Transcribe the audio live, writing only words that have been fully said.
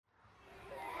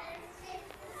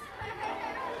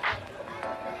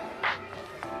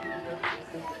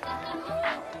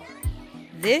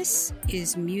This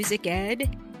is Music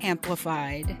Ed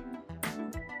Amplified.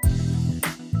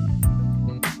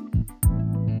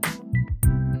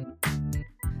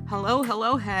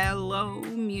 Hello,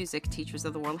 music teachers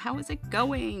of the world. How is it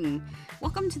going?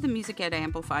 Welcome to the Music Ed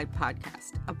Amplified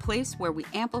podcast, a place where we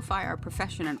amplify our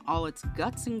profession in all its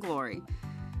guts and glory.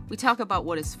 We talk about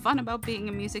what is fun about being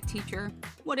a music teacher,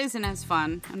 what isn't as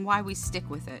fun, and why we stick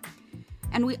with it.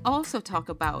 And we also talk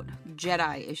about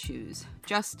Jedi issues,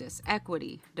 justice,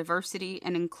 equity, diversity,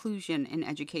 and inclusion in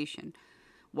education.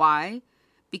 Why?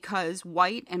 Because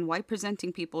white and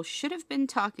white-presenting people should have been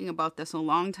talking about this a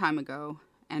long time ago,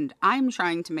 and I'm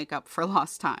trying to make up for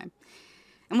lost time.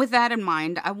 And with that in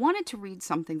mind, I wanted to read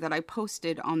something that I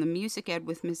posted on the Music Ed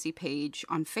with Missy page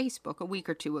on Facebook a week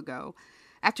or two ago,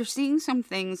 after seeing some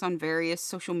things on various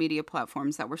social media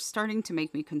platforms that were starting to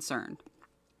make me concerned.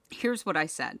 Here's what I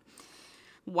said.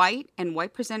 White and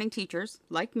white-presenting teachers,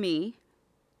 like me,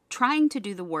 trying to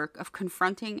do the work of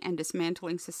confronting and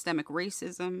dismantling systemic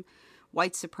racism,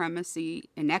 white supremacy,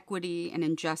 inequity, and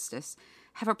injustice,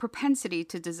 have a propensity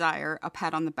to desire a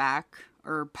pat on the back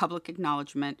or public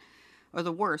acknowledgement, or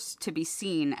the worst, to be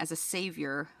seen as a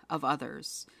savior of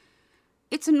others.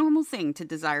 It's a normal thing to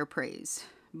desire praise,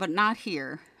 but not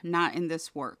here, not in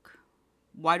this work.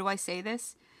 Why do I say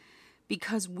this?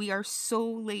 Because we are so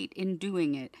late in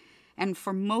doing it, and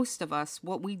for most of us,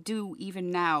 what we do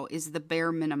even now is the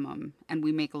bare minimum, and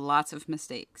we make lots of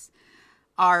mistakes.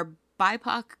 Our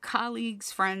BIPOC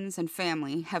colleagues, friends, and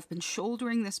family have been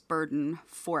shouldering this burden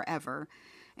forever,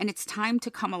 and it's time to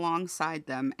come alongside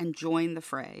them and join the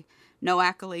fray. No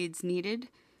accolades needed.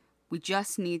 We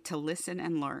just need to listen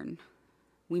and learn.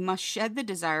 We must shed the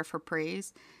desire for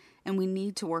praise, and we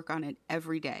need to work on it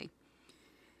every day.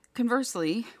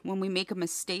 Conversely, when we make a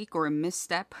mistake or a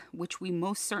misstep, which we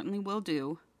most certainly will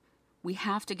do, we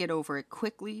have to get over it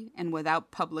quickly and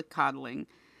without public coddling.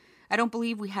 I don't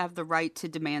believe we have the right to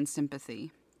demand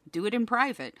sympathy. Do it in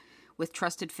private, with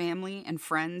trusted family and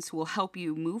friends who will help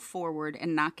you move forward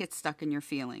and not get stuck in your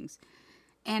feelings.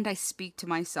 And I speak to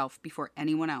myself before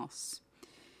anyone else.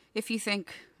 If you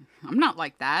think, I'm not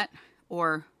like that,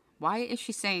 or why is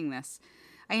she saying this?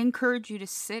 I encourage you to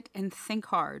sit and think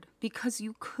hard, because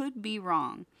you could be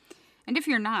wrong. And if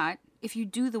you're not, if you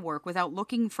do the work without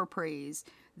looking for praise,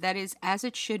 that is as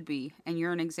it should be, and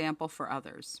you're an example for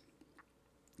others.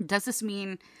 Does this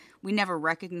mean we never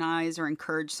recognize or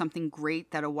encourage something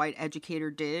great that a white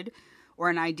educator did, or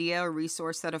an idea or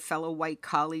resource that a fellow white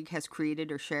colleague has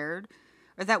created or shared,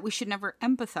 or that we should never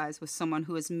empathize with someone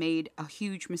who has made a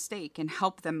huge mistake and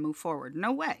help them move forward?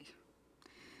 No way.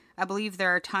 I believe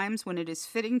there are times when it is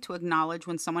fitting to acknowledge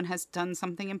when someone has done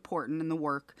something important in the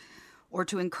work, or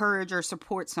to encourage or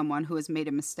support someone who has made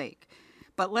a mistake.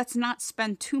 But let's not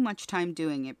spend too much time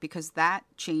doing it, because that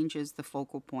changes the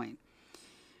focal point.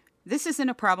 This isn't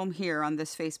a problem here on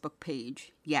this Facebook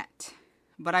page yet,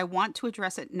 but I want to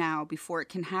address it now before it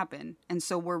can happen, and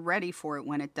so we're ready for it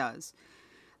when it does.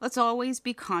 Let's always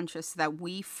be conscious that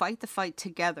we fight the fight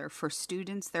together for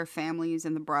students, their families,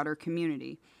 and the broader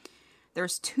community.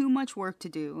 There's too much work to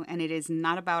do, and it is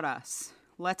not about us.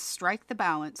 Let's strike the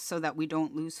balance so that we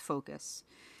don't lose focus.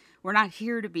 We're not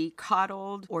here to be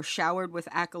coddled or showered with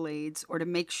accolades or to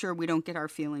make sure we don't get our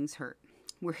feelings hurt.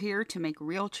 We're here to make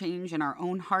real change in our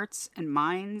own hearts and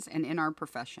minds and in our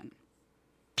profession.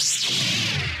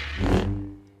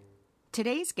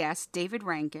 Today's guest, David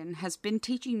Rankin, has been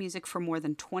teaching music for more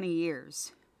than 20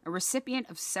 years. A recipient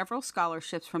of several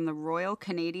scholarships from the Royal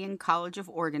Canadian College of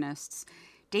Organists,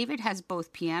 David has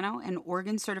both piano and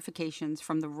organ certifications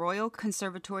from the Royal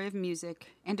Conservatory of Music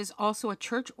and is also a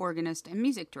church organist and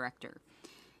music director.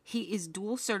 He is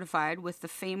dual certified with the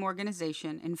FAME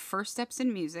organization in First Steps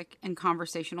in Music and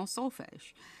Conversational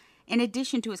Solfege. In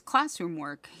addition to his classroom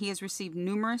work, he has received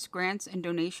numerous grants and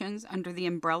donations under the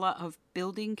umbrella of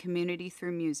Building Community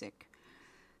Through Music.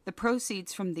 The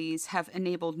proceeds from these have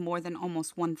enabled more than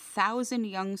almost 1,000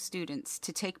 young students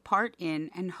to take part in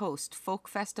and host folk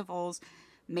festivals,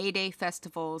 May Day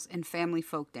festivals, and family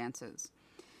folk dances.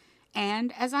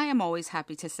 And as I am always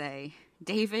happy to say,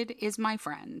 David is my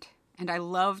friend, and I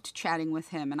loved chatting with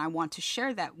him, and I want to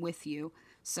share that with you.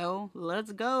 So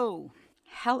let's go.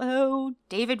 Hello,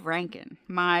 David Rankin,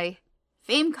 my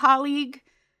FAME colleague,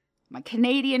 my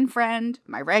Canadian friend,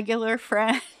 my regular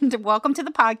friend. Welcome to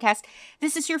the podcast.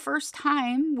 This is your first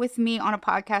time with me on a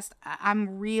podcast.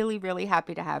 I'm really, really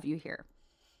happy to have you here.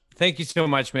 Thank you so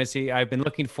much, Missy. I've been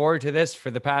looking forward to this for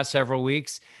the past several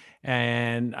weeks,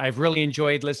 and I've really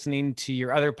enjoyed listening to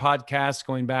your other podcasts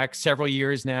going back several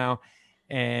years now.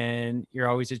 And you're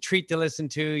always a treat to listen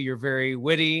to. You're very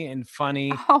witty and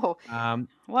funny. Oh,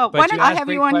 well, why don't I have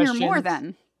you on here more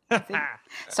then? I think.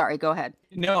 Sorry, go ahead.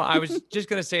 No, I was just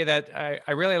going to say that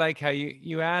I really like how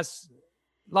you ask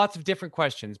lots of different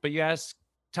questions, but you ask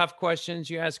tough questions.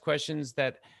 You ask questions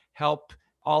that help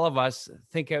all of us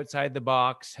think outside the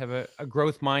box, have a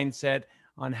growth mindset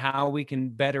on how we can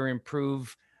better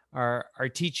improve our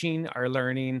teaching, our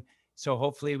learning. So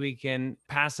hopefully we can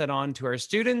pass that on to our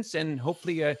students and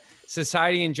hopefully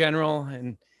society in general,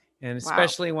 and Wow.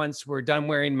 especially once we're done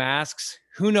wearing masks.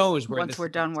 Who knows where Once this we're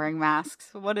is going done to wearing masks.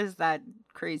 What is that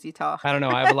crazy talk? I don't know.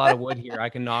 I have a lot of wood here. I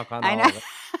can knock on I all of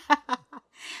it.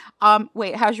 know.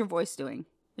 Wait, how's your voice doing?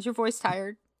 Is your voice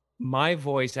tired? My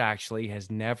voice actually has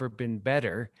never been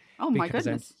better Oh my because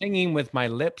I'm goodness. singing with my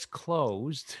lips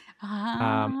closed. Um,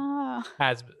 Ah.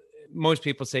 as most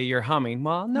people say, you're humming.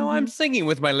 Well, no, I'm Mhm. singing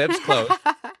with my lips closed,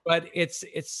 but it's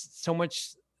so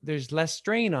much. There's less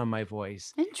strain on my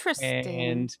voice,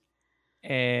 Interesting.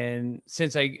 and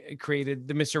since I created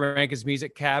the Mr. Rankin's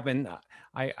Music Cabin,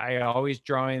 I always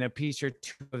draw in a piece or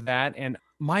two of that, and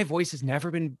my voice has never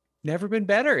been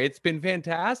better. It's been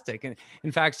fantastic, and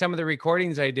in fact, some of the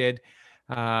recordings I did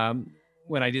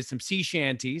when I did some sea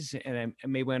shanties, and I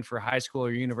made one for high school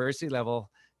or university level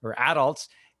or adults,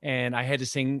 and I had to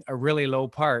sing a really low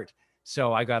part,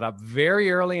 so I got up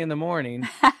very early in the morning.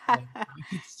 And I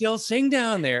could still sing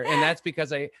down there, and that's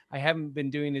because I haven't been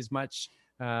doing as much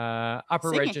upper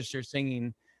Singing. register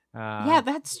singing. Yeah,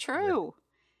 that's This year. true.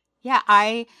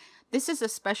 Yeah, this is a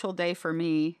special day for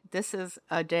me. This is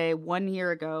a day 1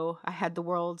 year ago. I had the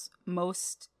world's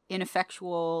most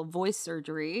ineffectual voice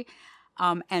surgery.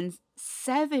 And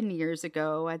 7 years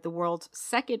ago, I had the world's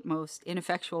second most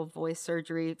ineffectual voice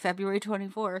surgery. February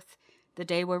 24th, the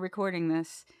day we're recording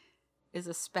this, is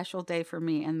a special day for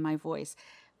me and my voice.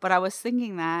 But I was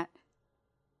thinking that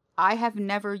I have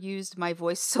never used my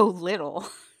voice so little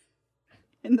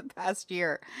in the past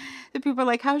year. The people are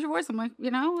like, "How's your voice?" I'm like,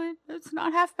 it's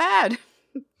not half bad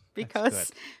That's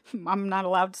because good. I'm not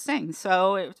allowed to sing.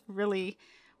 So it's really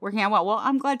working out well. Well,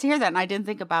 I'm glad to hear that. And I didn't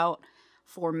think about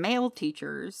for male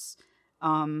teachers,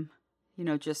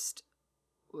 just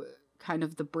kind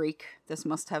of the break this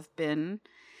must have been.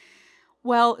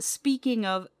 Well, speaking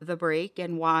of the break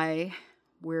and why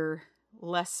we're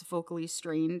less vocally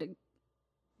strained,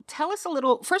 tell us a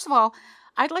little. First of all,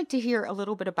 I'd like to hear a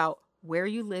little bit about where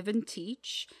you live and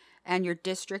teach and your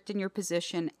district and your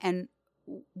position and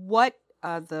what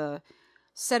the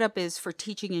setup is for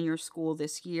teaching in your school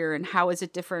this year and how is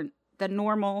it different than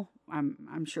normal.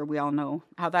 I'm sure we all know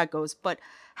how that goes, but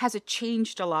has it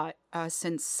changed a lot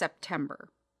since September?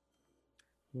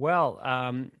 Well,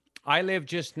 I live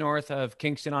just north of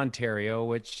Kingston, Ontario,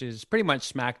 which is pretty much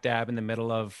smack dab in the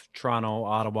middle of Toronto,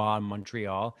 Ottawa, and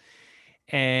Montreal.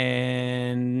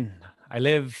 And I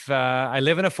live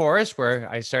in a forest where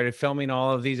I started filming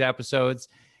all of these episodes.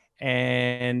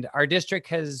 And our district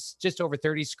has just over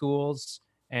 30 schools,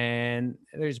 and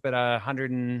there's about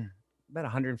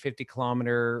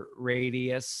 150-kilometer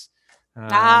radius.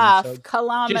 So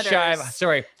Kilometers.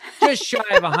 just shy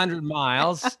of 100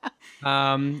 miles.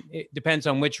 It depends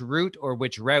on which route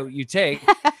you take.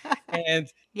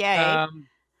 And Yay.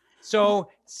 so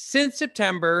since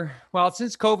September,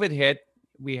 since COVID hit,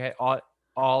 we had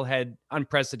all had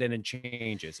unprecedented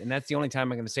changes. And that's the only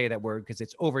time I'm going to say that word because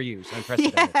it's overused,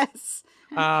 unprecedented. Yes.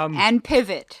 And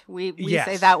pivot. We yes.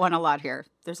 say that one a lot here.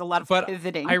 There's a lot of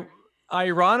pivoting.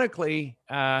 Ironically,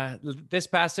 this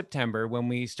past September, when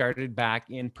we started back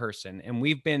in person, and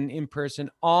we've been in person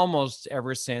almost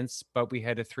ever since, but we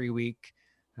had a 3-week.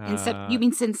 You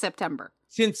mean since September?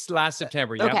 Since last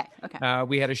September, yeah. Okay.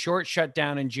 We had a short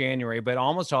shutdown in January, but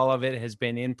almost all of it has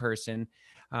been in person.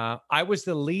 I was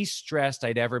the least stressed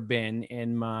I'd ever been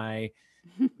in my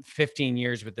 15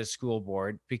 years with the school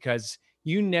board because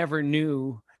you never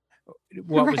knew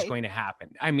what was going to happen.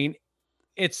 I mean,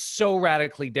 it's so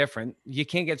radically different. You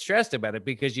can't get stressed about it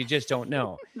because you just don't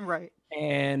know. Right.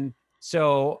 And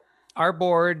so our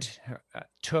board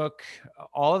took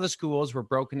all of the schools were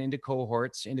broken into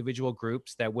cohorts, individual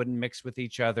groups that wouldn't mix with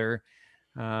each other.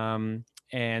 And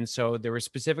so there were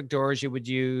specific doors you would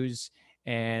use,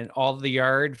 and all of the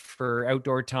yard for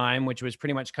outdoor time, which was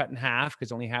pretty much cut in half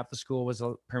because only half the school was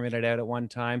permitted out at one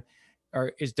time,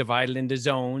 is divided into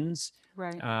zones.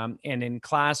 Right. And in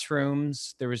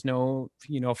classrooms, there was no,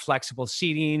 flexible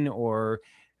seating or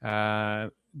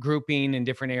grouping in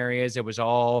different areas. It was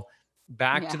all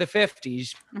back to the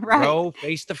 50s, right. Row,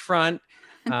 face the front.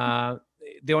 The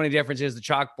only difference is the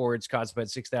chalkboards cost about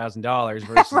 $6,000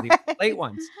 versus the plate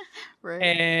ones. Right.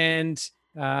 And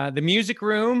the music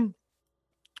room,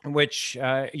 which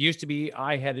used to be,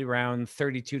 I had around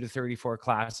 32 to 34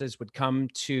 classes, would come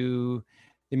to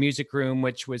the music room,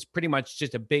 which was pretty much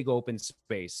just a big open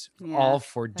space, Yeah. all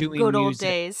for The doing good old music.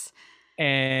 days.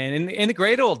 And in the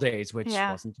great old days, which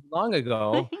Yeah. wasn't too long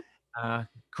ago, of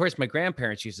course, my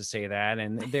grandparents used to say that,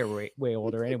 and they were way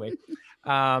older anyway.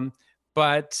 Um,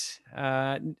 but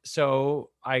so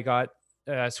I got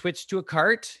switched to a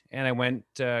cart, and I went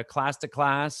class to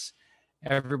class.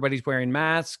 Everybody's wearing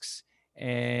masks,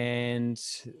 and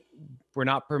we're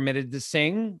not permitted to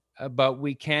sing, but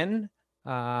we can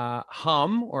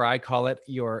hum, or I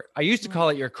used to call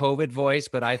it your COVID voice,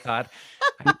 but I thought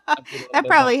I need something a little That bit more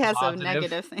probably has a positive.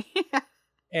 negative thing.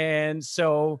 And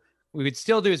so we would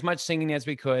still do as much singing as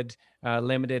we could,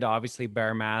 limited obviously by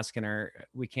our mask, and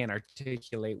we can't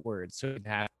articulate words. So we'd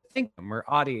have to think them or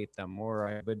audiate them, or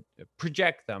I would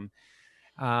project them.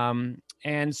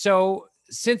 And so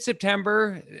since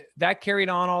September, that carried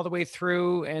on all the way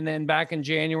through. And then back in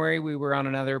January, we were on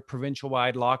another provincial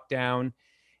wide lockdown.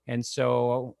 And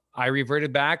so I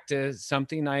reverted back to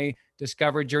something I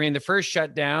discovered during the first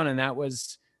shutdown, and that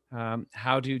was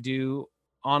how to do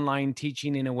online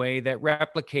teaching in a way that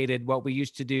replicated what we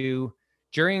used to do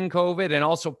during COVID and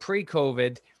also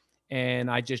pre-COVID.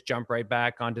 And I just jumped right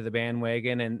back onto the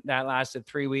bandwagon, and that lasted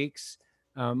 3 weeks.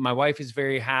 My wife is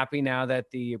very happy now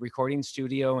that the recording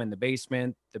studio and the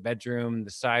basement, the bedroom,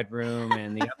 the side room,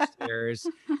 and the upstairs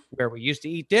where we used to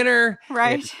eat dinner,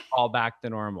 Right. is all back to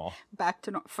normal. Back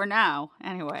to for now,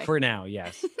 anyway. For now,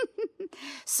 yes.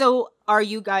 So are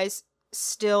you guys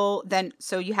still then?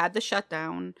 So you had the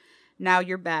shutdown. Now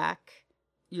you're back.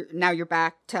 You're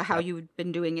back to how you've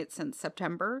been doing it since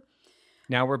September.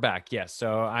 Now we're back. Yes.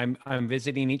 So I'm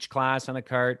visiting each class on a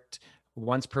cart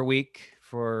once per week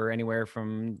for anywhere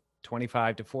from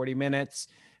 25 to 40 minutes.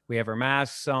 We have our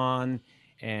masks on,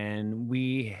 and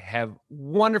we have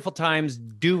wonderful times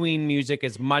doing music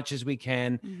as much as we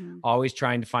can, always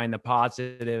trying to find the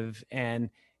positive. And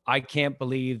I can't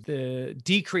believe the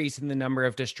decrease in the number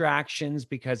of distractions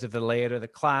because of the layout of the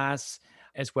class,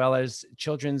 as well as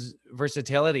children's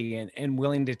versatility and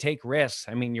willing to take risks.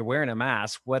 I mean, you're wearing a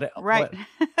mask. Right.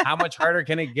 How much harder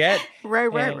can it get?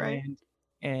 Right.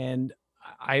 And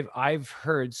I've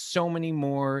heard so many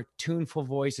more tuneful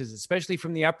voices, especially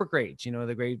from the upper grades,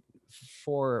 the grade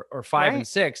 4 or 5 and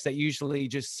 6, that usually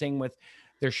just sing with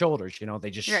their shoulders. They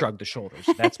just shrug the shoulders.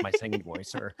 That's my singing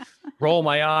voice, or roll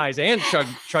my eyes and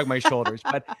shrug my shoulders.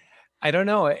 But I don't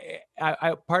know.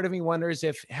 Part of me wonders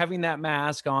if having that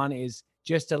mask on is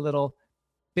just a little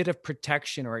bit of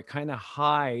protection, or it kind of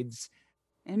hides.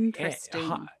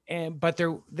 Interesting. But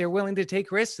they're willing to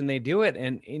take risks, and they do it.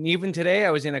 And even today,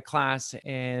 I was in a class,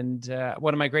 and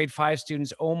one of my grade 5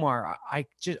 students, Omar,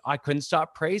 I couldn't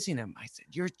stop praising him. I said,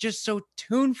 "You're just so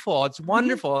tuneful. It's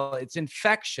wonderful. It's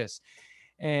infectious."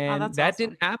 And that awesome.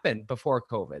 didn't happen before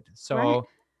COVID. So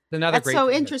another that's great so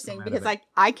thing interesting, because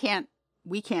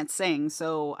we can't sing,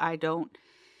 so I don't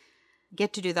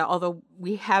get to do that. Although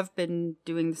we have been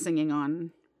doing the singing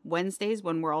on Wednesdays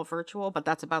when we're all virtual, but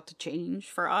that's about to change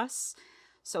for us.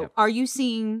 So Are you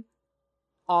seeing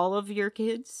all of your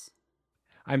kids?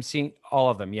 I'm seeing all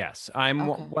of them. Yes. I'm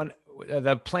one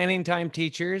the planning time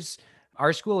teachers.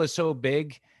 Our school is so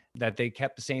big that they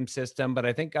kept the same system, but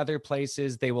I think other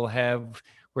places they will have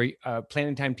where a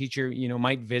planning time teacher,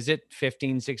 might visit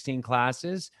 15, 16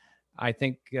 classes. I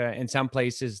think in some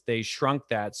places they shrunk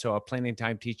that. So a planning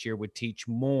time teacher would teach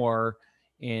more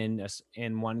in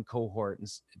one cohort and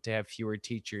to have fewer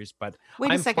teachers. But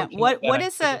wait a second, what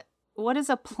is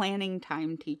a planning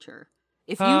time teacher?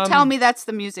 If you tell me that's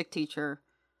the music teacher.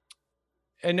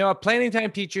 No, a planning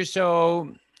time teacher.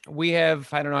 So we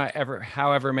have, I don't know,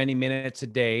 however many minutes a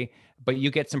day, but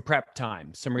you get some prep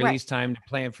time, some release time to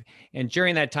plan. And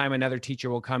during that time, another teacher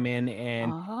will come in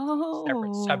and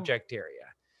separate subject area.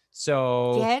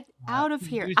 So get out of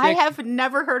here. I have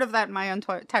never heard of that in my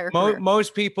entire career.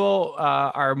 Most people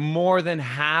are more than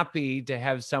happy to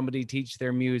have somebody teach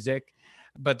their music,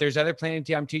 but there's other planning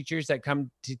time teachers that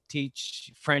come to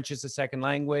teach French as a second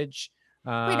language.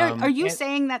 Wait, are you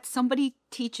saying that somebody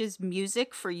teaches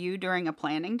music for you during a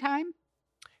planning time?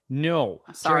 No.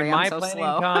 Sorry, during my so planning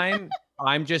slow. time,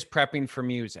 I'm just prepping for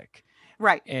music.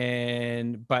 Right.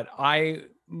 But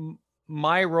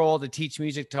my role to teach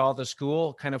music to all the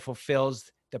school kind of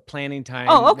fulfills the planning time.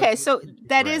 Oh, okay. So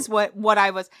that is what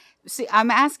I was. See, I'm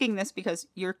asking this because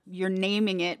you're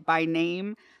naming it by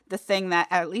name. The thing that,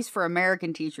 at least for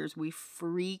American teachers, we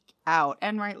freak out,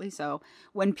 and rightly so,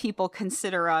 when people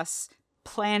consider us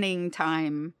planning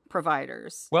time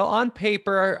providers. Well, on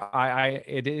paper,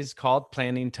 it is called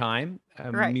planning time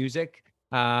music,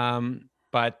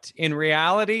 but in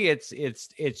reality,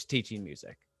 it's teaching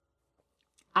music.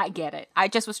 I get it. I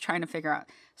just was trying to figure out.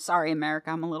 Sorry,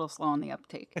 America, I'm a little slow on the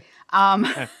uptake. Um,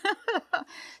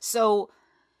 so,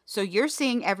 so you're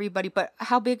seeing everybody, but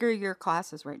how big are your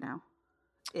classes right now?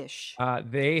 Ish.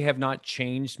 They have not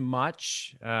changed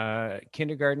much.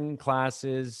 Kindergarten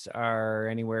classes are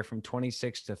anywhere from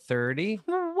 26 to 30.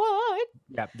 What?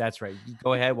 Yeah, that's right.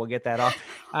 Go ahead. We'll get that off.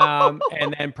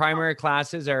 And then primary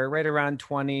classes are right around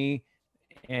 20,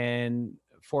 and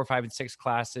 4, 5, and 6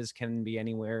 classes can be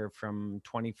anywhere from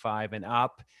 25 and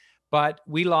up. But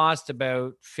we lost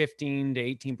about 15 to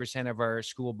 18% of our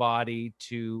school body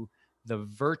to the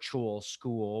virtual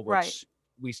school, Right. which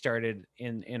we started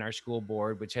in our school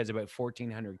board, which has about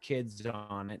 1,400 kids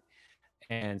on it.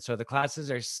 And so the classes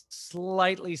are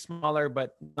slightly smaller,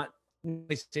 but not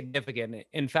really significant.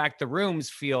 In fact, the rooms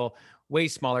feel way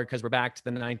smaller because we're back to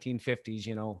the 1950s,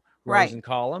 rows Right. and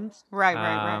columns.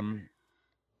 Right.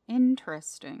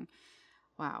 Interesting.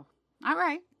 Wow. All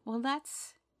right. Well,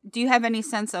 do you have any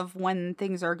sense of when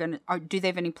things are do they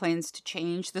have any plans to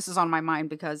change? This is on my mind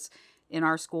because in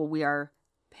our school, we are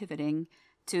pivoting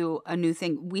to a new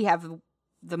thing. We have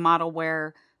the model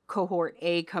where cohort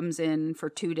A comes in for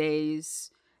 2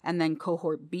 days and then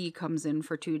cohort B comes in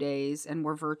for 2 days, and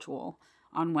we're virtual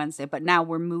on Wednesday. But now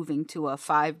we're moving to a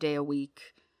 5-day a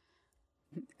week,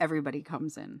 everybody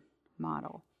comes in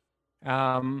model.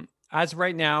 As of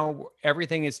right now,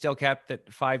 everything is still kept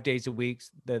at 5 days a week.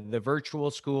 The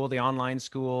virtual school, the online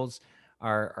schools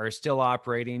are still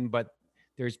operating, but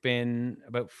there's been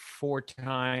about 4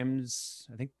 times,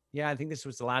 I think this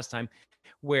was the last time,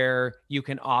 where you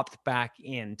can opt back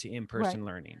into in-person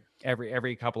learning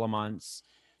every couple of months.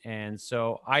 And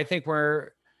so I think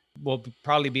we'll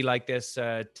probably be like this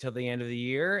till the end of the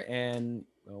year. And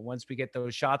once we get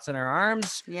those shots in our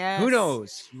arms, who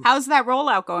knows? How's that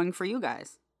rollout going for you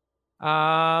guys?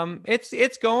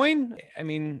 It's going. I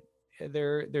mean,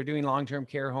 they're doing long-term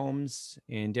care homes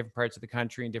in different parts of the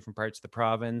country, in different parts of the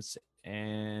province.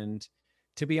 And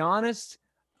to be honest,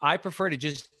 I prefer to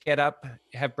just get up,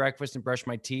 have breakfast, and brush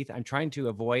my teeth. I'm trying to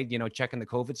avoid, checking the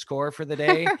COVID score for the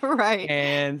day. Right.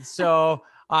 And so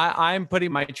I'm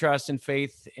putting my trust and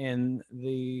faith in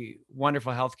the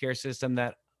wonderful healthcare system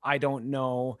that I don't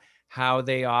know how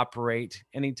they operate.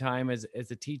 Anytime as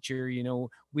a teacher,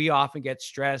 we often get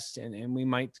stressed and we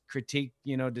might critique,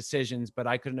 decisions, but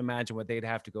I couldn't imagine what they'd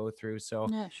have to go through. So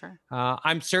yeah, sure.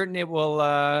 I'm certain it will,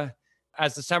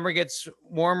 as the summer gets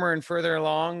warmer and further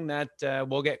along, that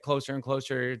we'll get closer and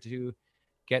closer to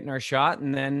getting our shot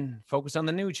and then focus on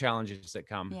the new challenges that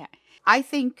come. Yeah. I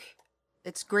think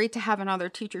it's great to have another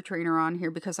teacher trainer on here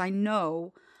because I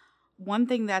know one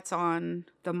thing that's on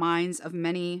the minds of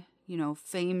many,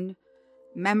 famed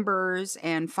members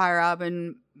and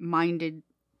Feyerabend-minded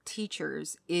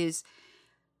teachers is,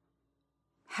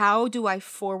 how do I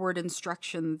forward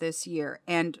instruction this year?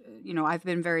 And, I've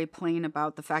been very plain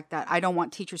about the fact that I don't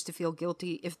want teachers to feel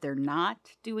guilty if they're not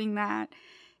doing that.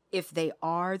 If they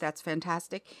are, that's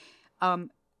fantastic.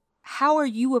 How are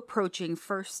you approaching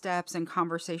first steps and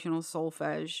conversational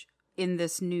solfege in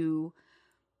this new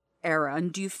era?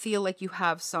 And do you feel like you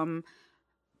have some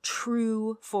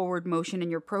true forward motion in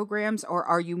your programs, or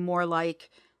are you more like,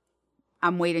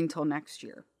 I'm waiting till next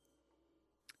year?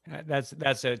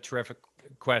 That's a terrific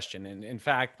question. And in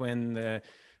fact, when the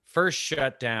first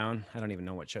shutdown, I don't even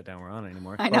know what shutdown we're on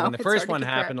anymore. I know. When the first one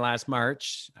happened last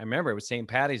March, I remember it was St.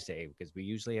 Patty's Day because we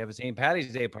usually have a St.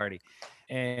 Patty's Day party.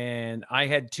 And I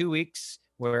had 2 weeks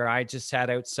where I just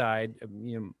sat outside,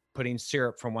 putting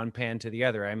syrup from one pan to the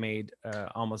other. I made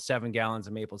almost 7 gallons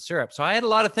of maple syrup. So I had a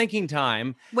lot of thinking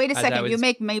time. Wait a second. You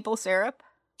make maple syrup?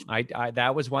 I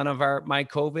that was one of my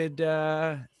COVID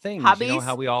things. Hobbies?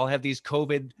 How we all have these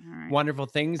COVID wonderful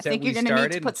things that we started. I think you're going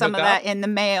to need to put some of that in the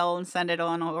mail and send it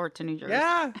on over to New Jersey.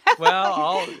 Yeah.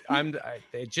 Well,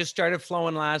 it just started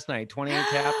flowing last night. 28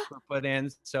 taps were put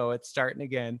in, so it's starting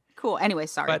again. Cool. Anyway,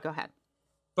 sorry. Go ahead.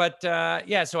 But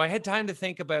so I had time to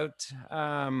think about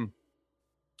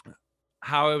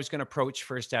how I was going to approach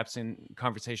first steps in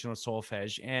conversational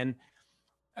solfege. And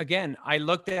again, I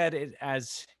looked at it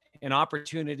as an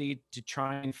opportunity to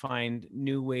try and find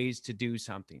new ways to do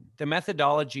something. The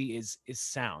methodology is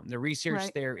sound. The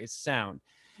research there is sound.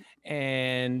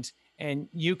 And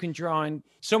you can draw in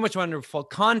so much wonderful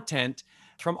content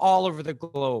from all over the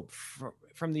globe,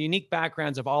 from the unique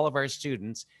backgrounds of all of our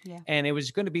students. Yeah. And it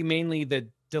was going to be mainly the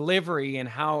delivery and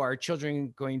how our children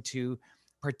are going to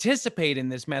participate in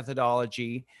this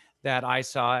methodology that I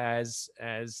saw as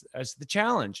the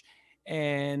challenge.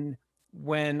 And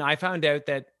when I found out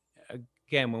that,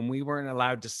 again, when we weren't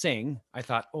allowed to sing, I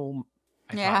thought,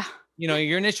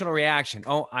 your initial reaction,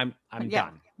 I'm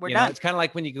done. we're You know, done. it's kind of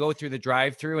like when you go through the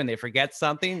drive-through and they forget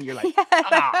something, you're like, Yeah.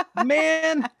 ah,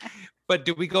 man. But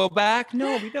do we go back?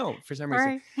 No, we don't for some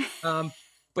reason. Right. Um,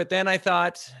 but then I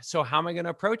thought, so how am I going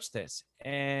to approach this?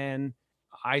 And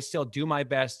I still do my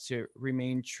best to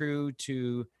remain true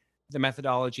to the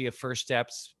methodology of First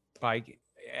Steps by,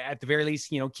 at the very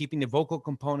least, you know, keeping the vocal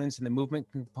components and the movement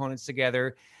components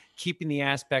together, keeping the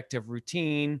aspect of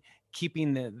routine,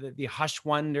 keeping the hush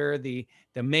wonder, the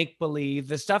make believe,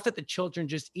 the stuff that the children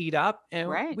just eat up, and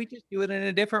Right. we just do it in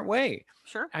a different way.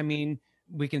 Sure. I mean,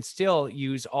 we can still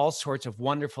use all sorts of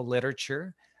wonderful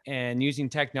literature and using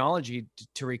technology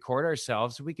to record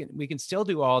ourselves. We can still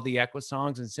do all the echo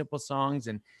songs and simple songs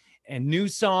and new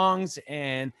songs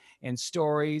and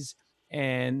stories.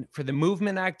 And for the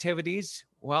movement activities,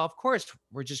 well, of course,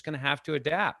 we're just going to have to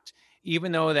adapt,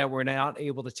 even though that we're not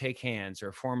able to take hands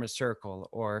or form a circle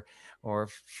or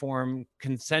form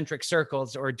concentric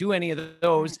circles or do any of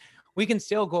those. Right. We can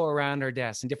still go around our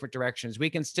desks in different directions. We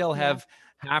can still Yeah. have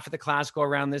half of the class go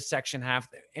around this section,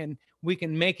 and we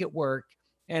can make it work.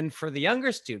 And for the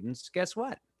younger students, guess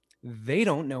what? They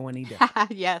don't know any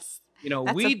different. Yes. You know,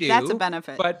 That's we that's a do,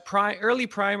 benefit. but early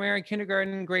primary,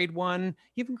 kindergarten, grade 1,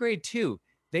 even grade 2,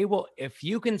 they will, if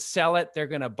you can sell it, they're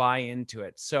going to buy into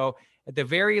it. So at the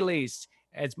very least,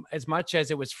 as much as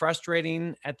it was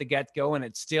frustrating at the get-go, and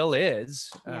it still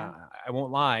is, Yeah. I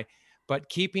won't lie, but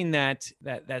keeping that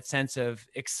sense of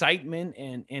excitement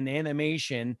and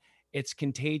animation, it's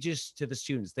contagious to the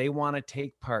students. They want to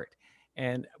take part.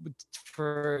 And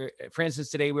for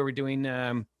instance, today we were doing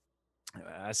a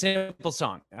simple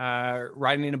song,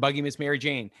 Riding in a Buggy, Miss Mary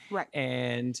Jane. Right.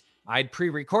 And I'd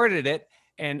pre-recorded it.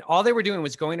 And all they were doing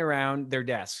was going around their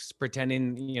desks,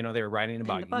 pretending, you know, they were riding a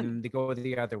buggy, and they go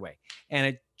the other way. And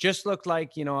it just looked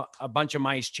like, you know, a bunch of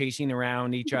mice chasing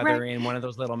around each other in one of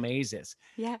those little mazes.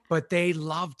 Yeah. But they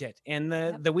loved it. And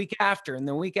the week after and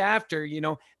the week after, you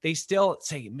know, they still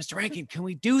say, Mr. Rankin, can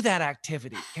we do that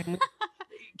activity?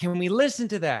 Can we listen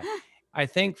to that? I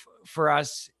think for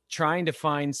us, trying to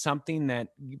find something that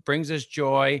brings us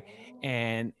joy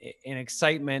and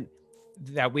excitement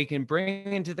that we can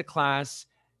bring into the class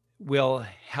will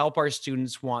help our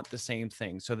students want the same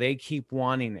thing. So they keep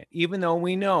wanting it, even though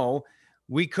we know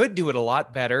we could do it a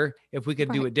lot better if we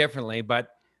could do it differently, but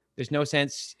there's no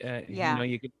sense, you know,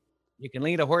 you can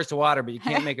lead a horse to water, but you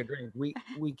can't make a drink.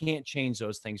 We can't change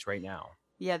those things right now.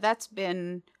 Yeah, that's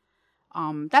been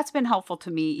helpful to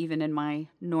me, even in my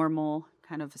normal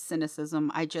kind of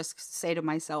cynicism. I just say to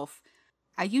myself,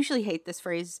 I usually hate this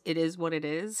phrase, it is what it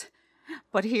is.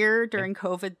 But here during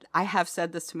COVID, I have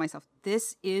said this to myself,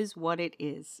 this is what it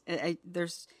is.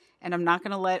 And I'm not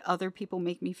going to let other people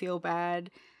make me feel bad.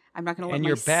 I'm not going to let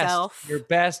myself. Your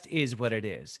best is what it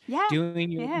is. Yeah.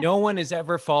 No one has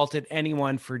ever faulted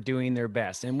anyone for doing their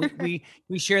best. And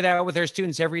we share that with our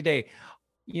students every day.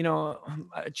 You know,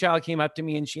 a child came up to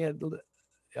me and she had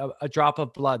a drop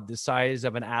of blood the size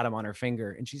of an atom on her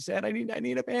finger. And she said, I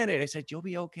need a Band-Aid. I said, you'll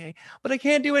be okay. But I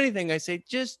can't do anything. I said,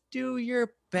 just do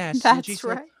your best. That's and she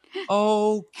right. said,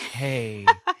 okay.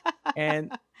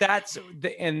 And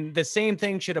the same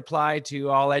thing should apply to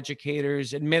all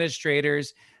educators,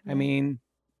 administrators. I mean,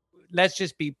 let's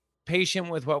just be patient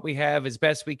with what we have as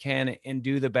best we can and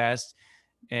do the best.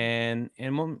 And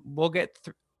we'll get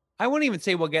through. I wouldn't even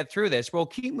say we'll get through this. We'll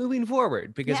keep moving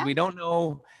forward because we don't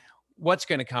know what's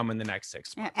going to come in the next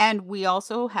 6 months. And we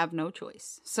also have no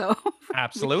choice. So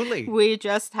absolutely. We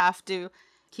just have to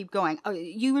keep going.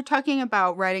 You were talking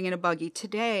about riding in a buggy.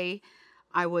 Today,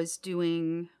 I was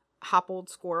doing Hop Old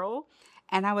Squirrel,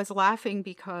 and I was laughing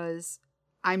because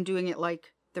I'm doing it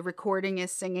like the recording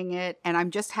is singing it, and I'm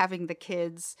just having the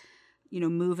kids, you know,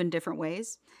 move in different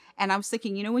ways. And I was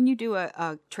thinking, you know, when you do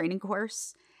a training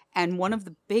course, and one of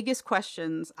the biggest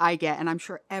questions I get, and I'm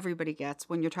sure everybody gets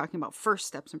when you're talking about First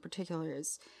Steps in particular,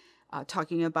 is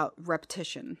talking about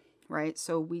repetition, right?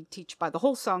 So we teach by the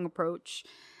whole song approach,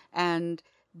 and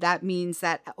that means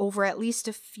that over at least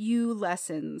a few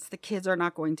lessons, the kids are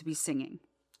not going to be singing.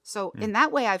 So in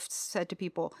that way, I've said to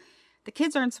people, the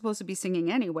kids aren't supposed to be singing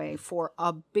anyway for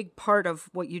a big part of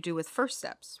what you do with First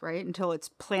Steps, right? Until it's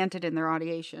planted in their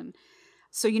audiation.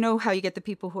 So you know how you get the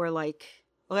people who are like,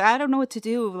 I don't know what to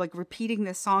do, like repeating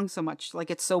this song so much,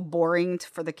 like it's so boring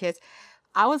for the kids.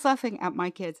 I was laughing at my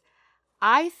kids.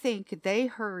 I think they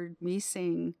heard me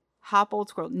sing Hop Old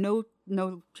Squirrel,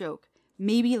 no joke,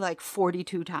 maybe like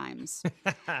 42 times,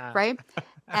 right?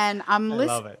 And I'm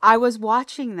listening. I was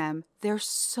watching them. They're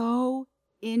so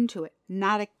into it.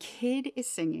 Not a kid is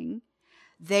singing.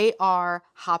 They are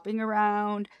hopping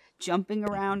around, jumping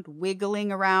around,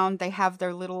 wiggling around. They have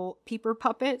their little peeper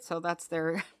puppet, so that's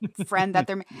their friend that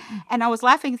they're. And I was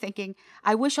laughing, thinking,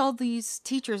 I wish all these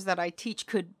teachers that I teach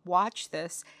could watch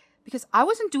this, because I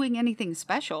wasn't doing anything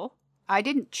special. I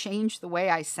didn't change the way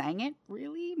I sang it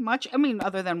really much. I mean,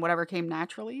 other than whatever came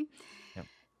naturally. Yep.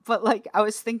 But like, I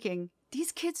was thinking,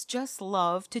 these kids just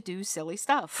love to do silly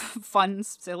stuff, fun,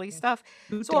 silly stuff.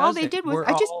 Who So all they doesn't? did was,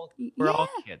 I just, We're yeah. all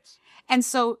kids. And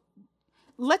so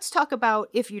let's talk about,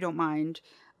 if you don't mind,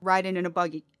 riding in a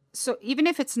buggy. So even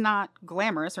if it's not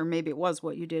glamorous, or maybe it was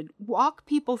what you did, walk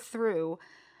people through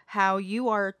how you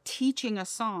are teaching a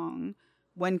song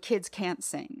when kids can't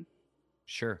sing.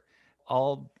 Sure.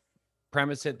 I'll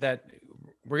premise it that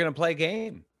we're going to play a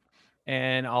game,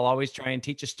 and I'll always try and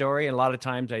teach a story. And a lot of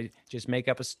times I just make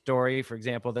up a story. For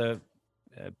example, the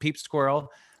peep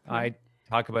squirrel. I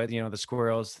talk about, the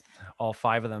squirrels, all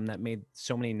 5 of them that made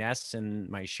so many nests in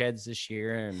my sheds this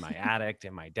year, and my attic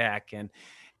and my deck.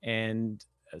 And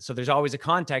so there's always a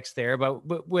context there,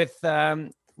 but with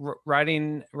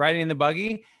riding in the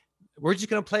buggy, we're just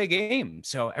going to play a game.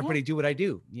 So everybody do what I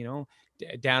do,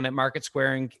 down at Market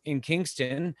Square in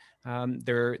Kingston.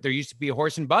 There used to be a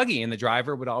horse and buggy, and the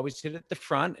driver would always sit at the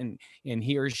front, and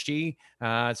he or she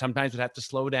sometimes would have to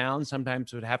slow down,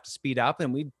 sometimes would have to speed up,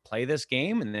 and we'd play this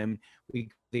game, and then we go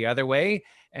the other way.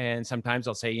 And sometimes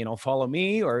I'll say, follow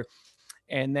me,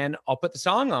 and then I'll put the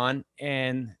song on,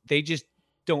 and they just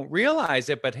don't realize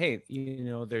it, but hey,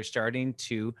 they're starting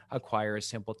to acquire a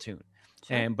simple tune.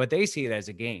 Sure. But they see it as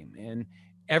a game, and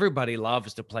everybody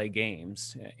loves to play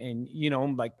games. And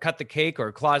like Cut the Cake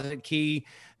or Closet Key,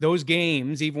 those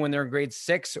games, even when they're in grade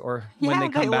 6, or when they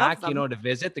come back, to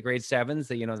visit the grade 7s,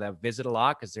 that visit a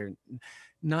lot because they're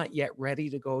not yet ready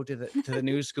to go to the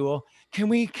new school. Can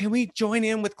we join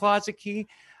in with Closet Key?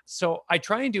 So I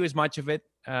try and do as much of it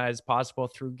as possible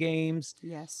through games.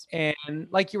 Yes. And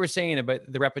like you were saying about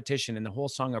the repetition and the whole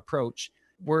song approach,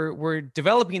 we're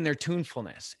developing their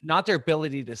tunefulness, not their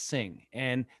ability to sing.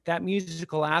 And that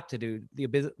musical aptitude, the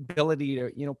ability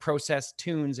to, process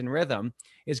tunes and rhythm,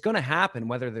 is going to happen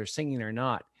whether they're singing or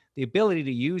not. The ability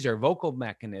to use our vocal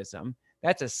mechanism,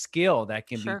 that's a skill that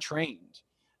can be trained.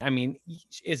 I mean,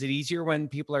 is it easier when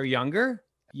people are younger?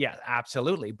 Yeah,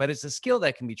 absolutely. But it's a skill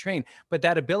that can be trained. But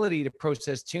that ability to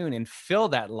process tune and fill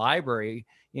that library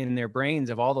in their brains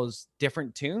of all those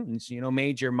different tunes,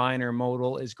 major, minor,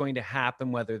 modal, is going to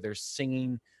happen whether they're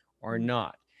singing or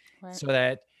not. Right. So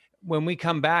that when we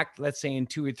come back, let's say in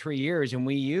 2 or 3 years, and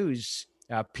we use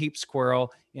Peep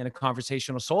Squirrel in a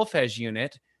conversational solfege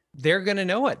unit, they're going to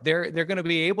know it. They're going to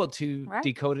be able to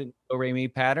decode it, do, re, mi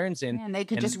patterns, and they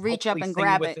could just reach up and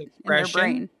grab it in their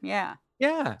brain. Yeah.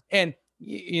 Yeah. And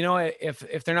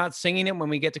if they're not singing it when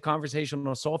we get to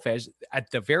conversational solfege, at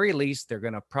the very least, they're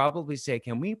going to probably say,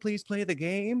 can we please play the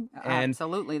game? And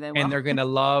absolutely, they will. And they're going to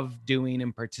love doing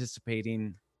and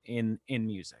participating in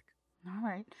music. All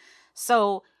right.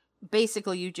 So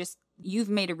basically you've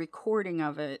made a recording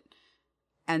of it,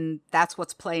 and that's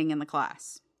what's playing in the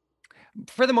class.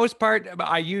 For the most part,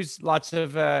 I use lots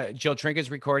of Jill Trinket's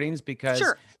recordings because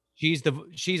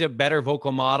she's a better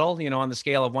vocal model, on the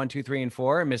scale of 1, 2, 3, and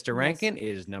 4. And Mr. Rankin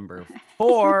is number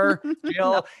 4.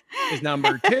 Jill is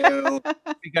number 2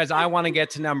 because I want to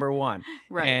get to number 1.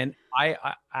 Right. And I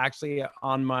actually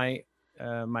on my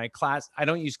my class, I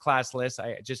don't use class lists.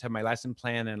 I just have my lesson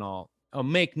plan, and I'll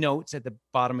make notes at the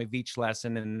bottom of each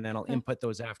lesson, and then I'll input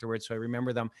those afterwards so I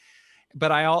remember them.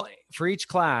 But for each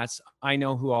class, I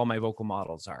know who all my vocal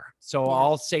models are. So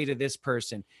I'll say to this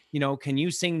person, can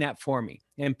you sing that for me?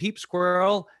 And Peep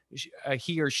Squirrel,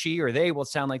 he or she or they will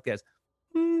sound like this.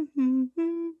 I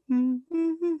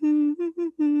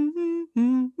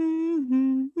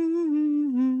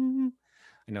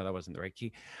know that wasn't the right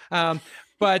key.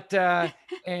 But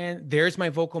and there's my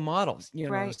vocal models,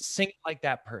 sing like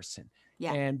that person.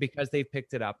 Yeah. And because they've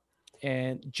picked it up,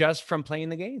 and just from playing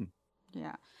the game.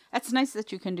 Yeah. It's nice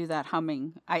that you can do that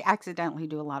humming. I accidentally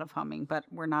do a lot of humming, but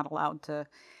we're not allowed to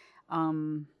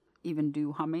even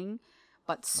do humming.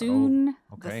 But soon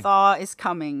the thaw is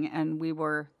coming, and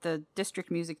the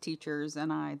district music teachers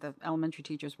and the elementary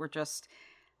teachers, were just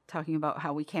talking about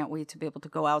how we can't wait to be able to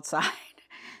go outside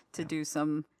to do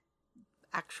some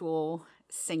actual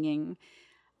singing.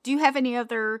 Do you have any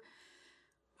other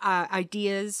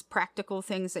ideas, practical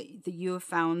things that you have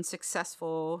found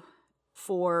successful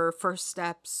for first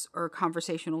steps or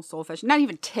conversational solfege? Not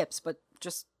even tips, but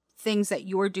just things that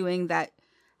you're doing that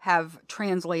have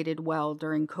translated well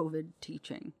during COVID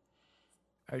teaching.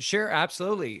 Sure,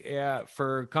 absolutely. Yeah,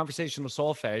 for conversational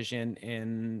solfege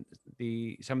in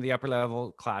some of the upper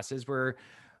level classes, we're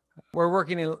we're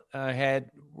working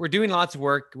ahead. We're doing lots of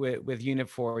work with Unit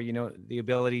 4, the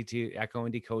ability to echo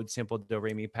and decode simple do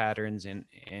re mi patterns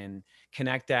and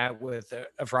connect that with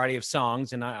a variety of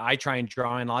songs. And I try and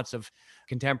draw in lots of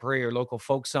contemporary or local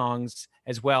folk songs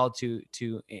as well to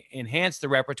enhance the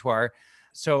repertoire.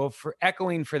 So for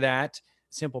echoing for that,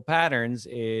 simple patterns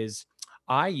is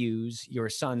I use your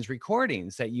son's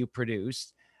recordings that you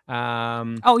produced.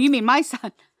 Oh, you mean my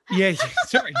son? Yeah,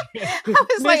 sorry. I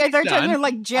was like, they're talking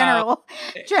like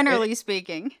generally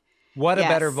speaking. What a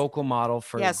better Yes. vocal model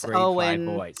for Yes, grade 5 Owen.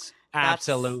 boys. That's-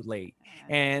 Absolutely.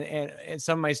 And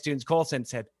some of my students, Colson,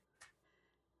 said,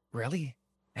 really?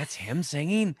 That's him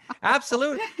singing?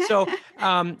 Absolutely. So,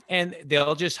 and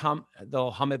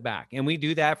they'll hum it back. And we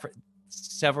do that for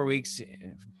several weeks,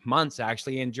 months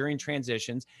actually, and during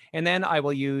transitions. And then I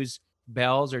will use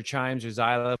bells or chimes or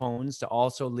xylophones to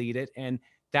also lead it. And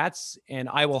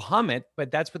I will hum it, but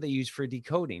that's what they use for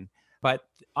decoding. But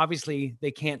obviously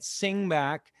they can't sing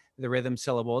back the rhythm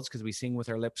syllables because we sing with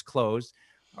our lips closed,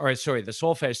 or sorry, the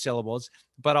solfege syllables.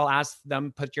 But I'll ask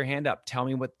them, put your hand up, tell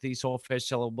me what the solfege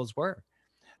syllables were.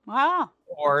 Wow.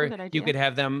 Or you could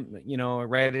have them,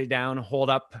 write it down, hold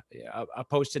up a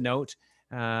Post-it note,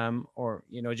 or,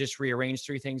 just rearrange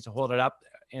 3 things to hold it up.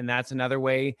 And that's another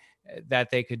way that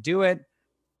they could do it.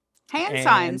 Hand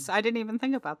signs. I didn't even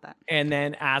think about that. And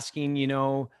then asking,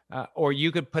 or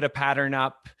you could put a pattern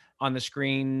up on the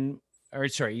screen, or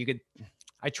sorry,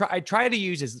 I try to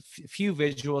use as few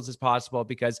visuals as possible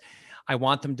because I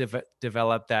want them to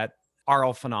develop that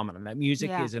aural phenomenon. That music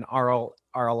is an aural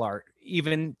art.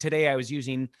 Even today I was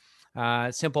using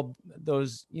simple,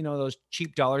 those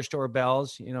cheap dollar store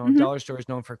bells, dollar store is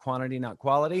known for quantity, not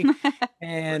quality.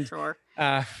 And for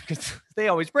sure. 'Cause they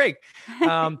always break.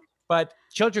 But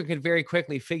children can very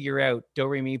quickly figure out do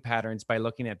re mi patterns by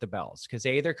looking at the bells because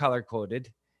they're color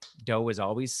coded. Do is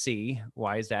always C.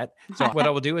 Why is that? So what I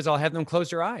will do is I'll have them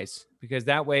close their eyes because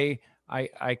that way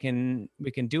we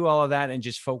can do all of that and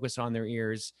just focus on their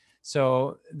ears.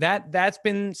 So that's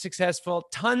been successful.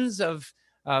 Tons of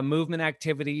movement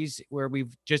activities where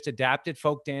we've just adapted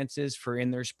folk dances for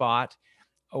in their spot,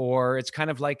 or it's kind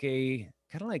of like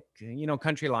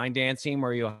country line dancing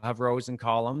where you'll have rows and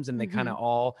columns and they kind of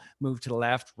all move to the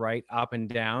left, right, up and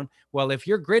down. Well, if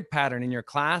your grid pattern in your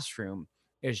classroom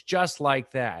is just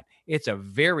like that, it's a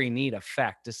very neat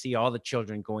effect to see all the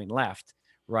children going left,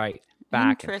 right,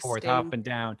 back and forth, up and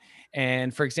down.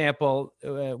 And for example,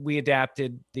 we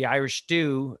adapted the Irish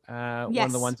stew, one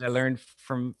of the ones I learned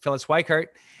from Phyllis Weichert,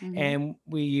 and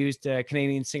we used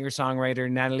Canadian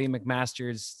singer-songwriter Natalie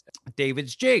McMaster's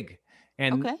David's Jig.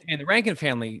 And the Rankin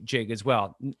family jig as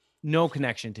well. No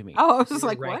connection to me. Oh, I was just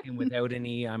like, Rankin without an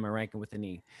E, I'm a Rankin with an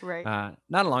E. Right.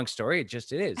 Not a long story.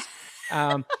 It is.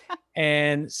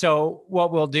 And so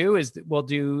what we'll do is we'll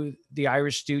do the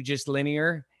Irish stew just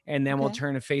linear, and then we'll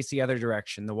turn and face the other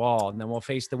direction, the wall, and then we'll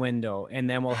face the window, and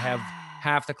then we'll have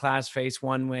half the class face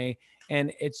one way.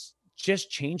 And it's just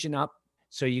changing up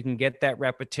so you can get that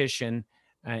repetition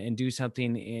and do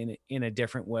something in a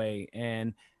different way.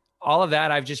 And all of that,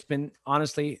 I've just been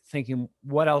honestly thinking,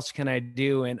 what else can I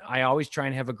do? And I always try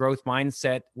and have a growth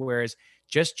mindset, whereas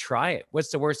just try it.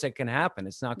 What's the worst that can happen?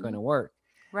 It's not going to work.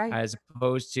 Right. As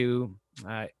opposed to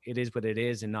it is what it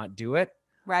is and not do it.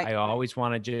 Right. I always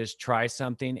want to just try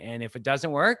something. And if it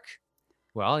doesn't work,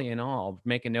 well, I'll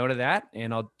make a note of that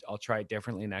and I'll try it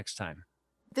differently next time.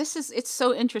 It's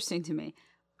so interesting to me.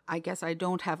 I guess I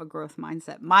don't have a growth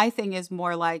mindset. My thing is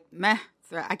more like, meh,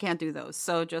 I can't do those.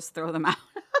 So just throw them out.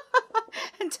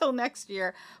 Until next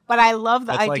year. But I love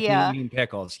the idea. Like eating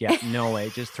pickles. Yeah, no way.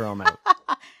 Just throw them out.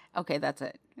 Okay, that's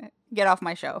it. Get off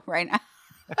my show right now.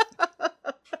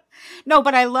 No,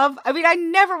 but I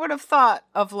never would have thought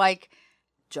of like,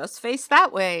 just face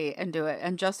that way and do it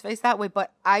and just face that way.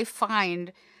 But I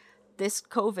find this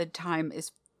COVID time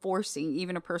is forcing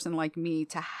even a person like me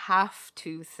to have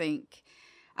to think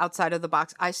outside of the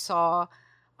box. I saw,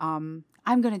 I'm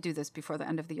going to do this before the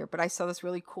end of the year, but I saw this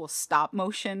really cool stop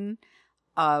motion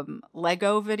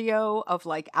Lego video of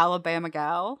like Alabama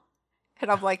Gal,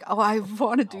 and I'm like, oh, I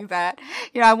want to do that.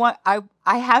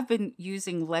 I have been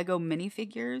using Lego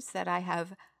minifigures that I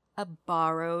have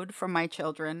borrowed from my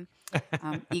children,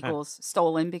 equals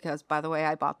stolen, because by the way,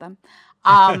 I bought them.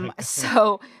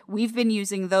 So we've been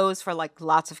using those for like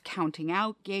lots of counting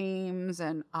out games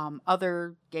and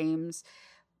other games.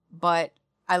 But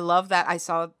I love that I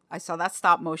saw that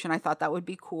stop motion. I thought that would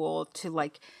be cool to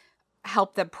like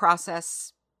help them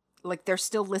process, like they're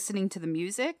still listening to the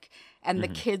music and the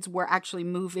kids were actually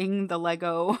moving the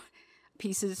Lego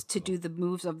pieces to do the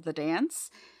moves of the dance.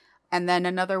 And then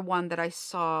another one that I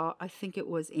saw, I think it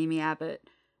was Amy Abbott,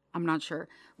 I'm not sure,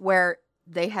 where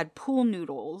they had pool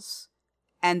noodles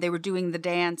and they were doing the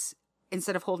dance.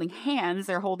 Instead of holding hands,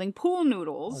 they're holding pool Oh,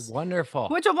 noodles. wonderful.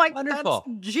 Which I'm like, Wonderful.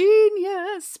 that's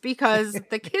genius, because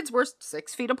the kids were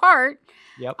 6 feet apart.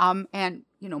 Yep. And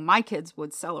my kids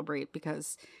would celebrate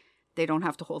because they don't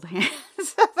have to hold hands.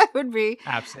 So that would be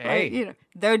Absolutely.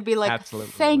 they would be like,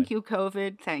 Absolutely thank would. you,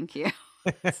 COVID, thank you.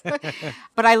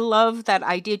 But I love that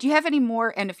idea. Do you have any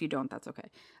more? And if you don't, that's okay.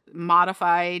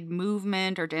 Modified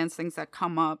movement or dance things that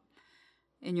come up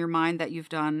in your mind that you've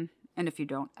done? And if you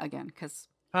don't, again, because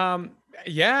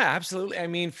Yeah, absolutely. I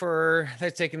mean,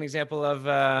 let's take an example of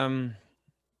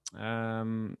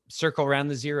circle around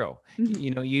the zero.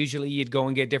 Usually you'd go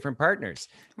and get different partners.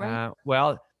 Right.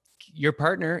 Well, your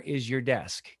partner is your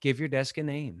desk. Give your desk a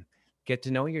name. Get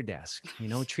to know your desk.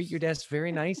 Treat your desk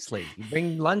very nicely. You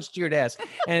bring lunch to your desk,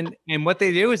 and what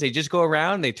they do is they just go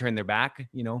around. They turn their back.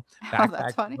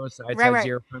 Back, funny. both sides, Right, right.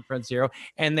 zero, front zero,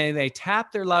 and then they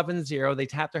tap their love in zero. They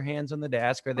tap their hands on the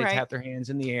desk, or they Right. tap their hands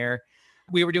in the air.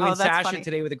 We were doing Oh, that's Sasha funny.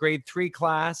 today with a grade 3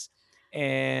 class,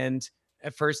 and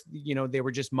at first, they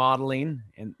were just modeling,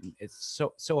 and it's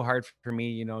so hard for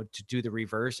me, to do the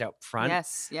reverse out front.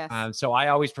 Yes, yes. So I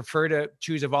always prefer to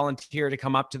choose a volunteer to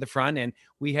come up to the front, and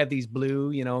we have these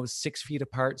blue, 6 feet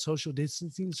apart social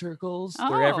distancing circles. Oh.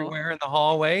 They're everywhere in the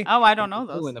hallway. Oh, I don't know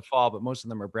They're blue those. in the fall, but most of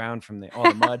them are brown from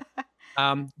all the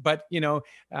mud. But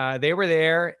they were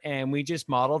there, and we just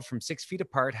modeled from 6 feet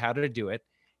apart how to do it.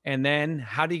 And then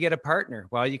how do you get a partner?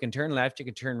 Well, you can turn left, you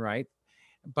can turn right.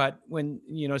 But when,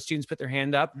 students put their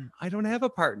hand up, I don't have a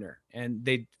partner. And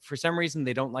for some reason,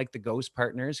 they don't like the ghost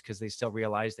partners because they still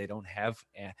realize they don't have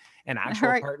an actual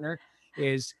Right. partner.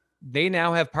 They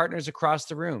now have partners across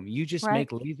the room. You just Right.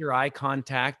 make laser eye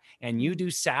contact and you do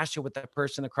Sasha with the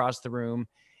person across the room.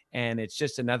 And it's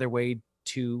just another way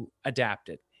to adapt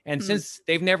it. And since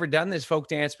they've never done this folk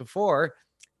dance before,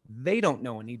 they don't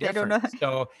know any They don't different.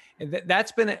 know. So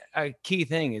that's been a key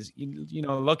thing is,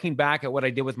 looking back at what I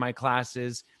did with my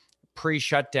classes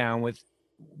pre-shutdown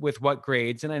with what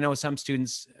grades. And I know some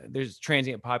students, there's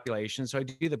transient population, so I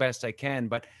do the best I can,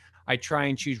 but I try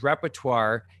and choose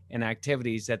repertoire and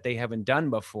activities that they haven't done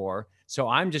before. So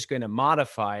I'm just going to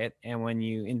modify it. And when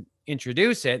you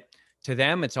introduce it to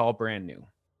them, it's all brand new.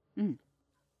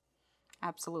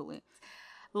 Absolutely.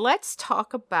 Let's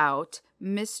talk about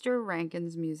Mr.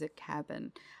 Rankin's Music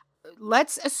Cabin.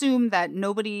 Let's assume that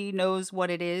nobody knows what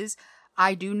it is.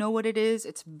 I do know what it is.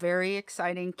 It's very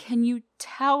exciting. Can you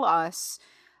tell us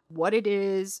what it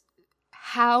is,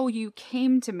 how you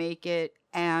came to make it,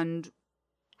 and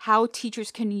how teachers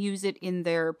can use it in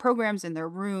their programs, in their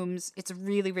rooms? It's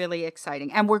really, really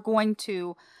exciting. And we're going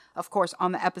to, of course,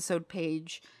 on the episode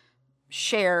page,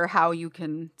 share how you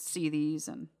can see these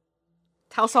and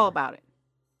tell us all about it.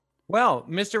 Well,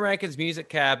 Mr. Rankin's Music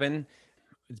Cabin,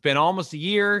 it's been almost a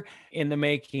year in the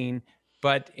making,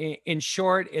 but in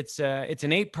short, it's an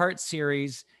 8-part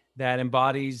series that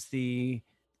embodies the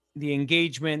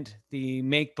engagement, the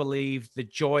make-believe, the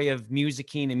joy of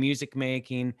musicking and music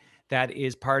making that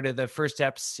is part of the First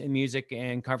Steps in Music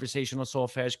and Conversational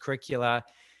Solfege curricula.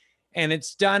 And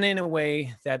it's done in a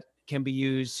way that can be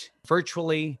used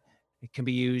virtually. It can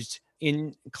be used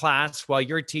in class while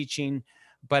you're teaching,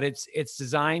 but it's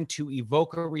designed to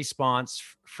evoke a response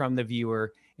from the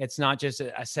viewer. It's not just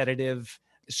a sedative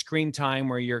screen time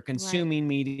where you're consuming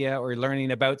media or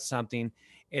learning about something.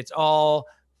 It's all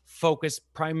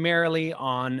focused primarily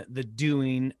on the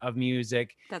doing of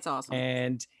music. That's awesome.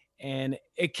 And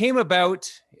it came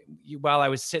about while I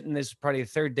was sitting, this was probably the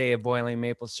third day of boiling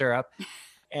maple syrup.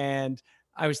 And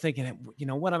I was thinking,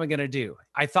 what am I going to do?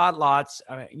 I thought lots,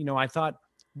 I thought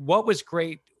what was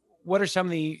great. What are some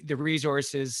of the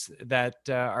resources that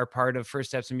are part of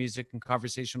First Steps in Music and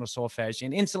Conversational Solfege?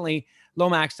 And instantly,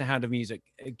 Lomax, the Hound of Music,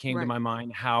 came to my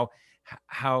mind. How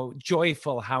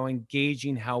joyful, how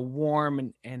engaging, how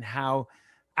warm, and how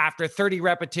after 30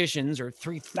 repetitions or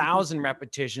 3,000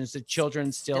 repetitions, the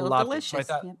children still love delicious. it.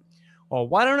 So I thought, well,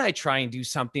 why don't I try and do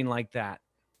something like that?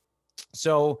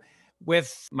 So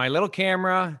with my little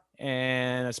camera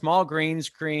and a small green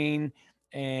screen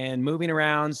and moving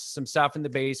around some stuff in the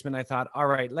basement, I thought, all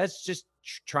right, let's just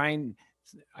try and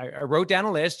I wrote down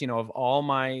a list, of all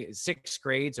my 6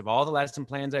 grades, of all the lesson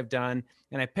plans I've done.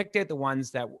 And I picked out the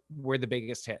ones that were the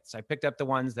biggest hits. I picked up the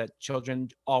ones that children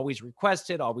always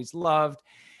requested, always loved.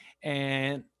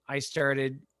 And I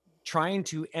started trying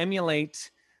to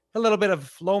emulate a little bit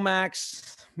of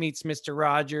Lomax meets Mr.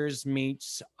 Rogers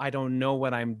meets I don't know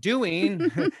what I'm doing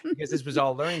because this was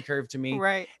all learning curve to me.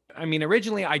 Right. I mean,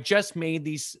 originally I just made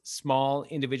these small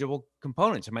individual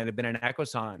components. It might have been an echo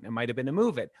song. It might have been a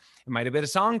move it. It might have been a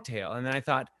song tail. And then I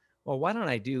thought, well, why don't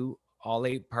I do all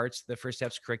 8 parts of the First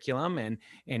Steps curriculum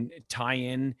and tie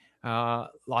in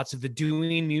lots of the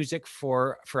doing music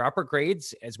for upper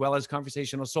grades, as well as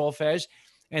conversational solfege.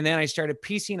 And then I started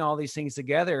piecing all these things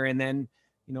together. And then,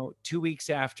 2 weeks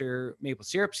after maple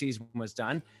syrup season was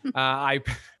done, I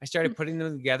started putting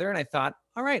them together, and I thought,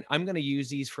 all right, I'm going to use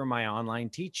these for my online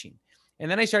teaching.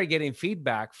 And then I started getting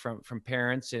feedback from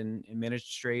parents and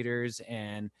administrators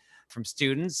and from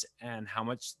students, and how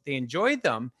much they enjoyed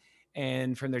them,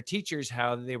 and from their teachers,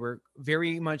 how they were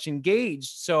very much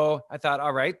engaged. So I thought,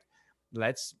 all right,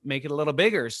 let's make it a little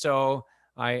bigger. So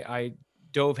I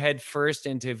dove head first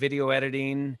into video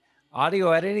editing,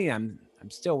 audio editing. I'm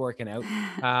still working out.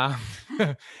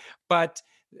 But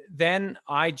then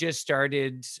I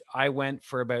went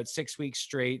for about 6 weeks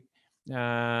straight,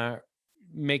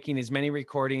 making as many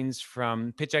recordings,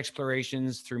 from pitch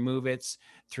explorations through move-its,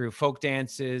 through folk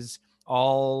dances,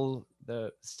 all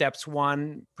the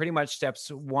pretty much steps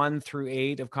 1 through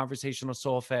 8 of conversational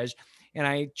solfege. And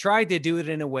I tried to do it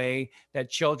in a way that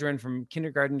children from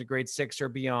kindergarten to grade 6 or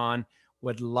beyond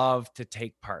would love to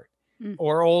take part,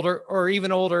 or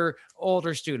even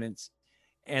older students.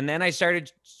 And then I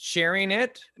started sharing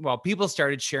it. Well, people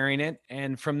started sharing it.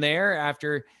 And from there,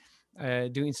 after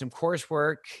doing some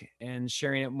coursework and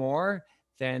sharing it more,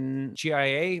 then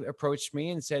GIA approached me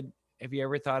and said, have you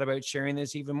ever thought about sharing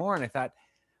this even more? And I thought,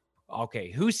 okay,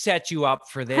 who set you up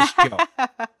for this,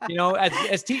 Joe?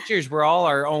 As teachers, we're all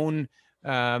our own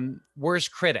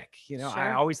worst critic. Sure.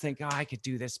 I always think, I could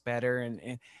do this better.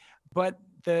 But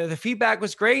the feedback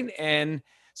was great. And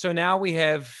so now we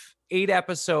have 8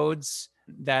 episodes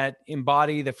that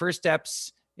embody the first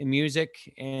steps in music,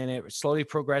 and it slowly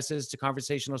progresses to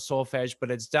conversational solfege,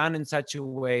 but it's done in such a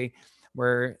way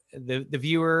where the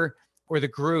viewer or the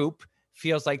group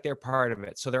feels like they're part of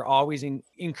it. So they're always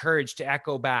encouraged to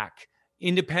echo back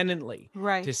independently,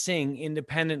 right, to sing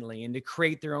independently, and to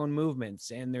create their own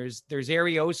movements. And there's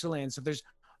areosal land. So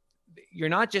you're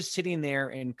not just sitting there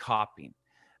and copying.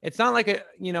 It's not like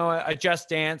a Just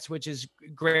Dance, which is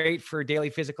great for daily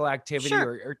physical activity,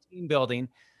 sure, or team building,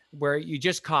 where you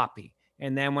just copy.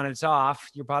 And then when it's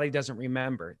off, your body doesn't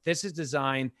remember. This is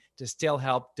designed to still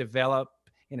help develop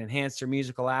and enhance their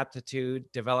musical aptitude,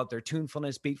 develop their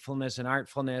tunefulness, beatfulness, and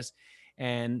artfulness.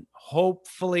 And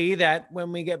hopefully that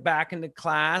when we get back into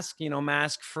class,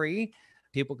 mask free,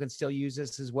 people can still use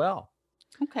this as well.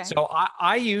 Okay. So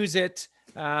I use it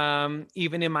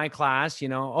even in my class,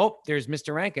 there's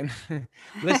Mr. Rankin.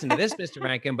 Listen to this, Mr.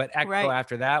 Rankin, but echo right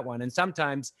after that one. And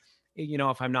sometimes,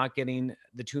 if I'm not getting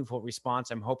the tuneful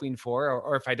response I'm hoping for,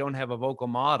 or if I don't have a vocal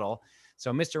model,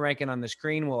 so Mr. Rankin on the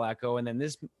screen will echo, and then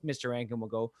this Mr. Rankin will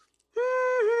go,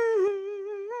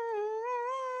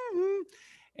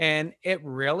 and it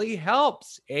really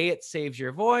helps. It saves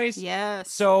your voice.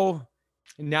 Yes. So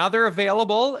now they're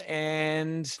available,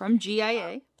 and from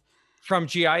GIA. From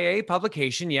GIA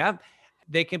publication, yeah.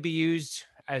 They can be used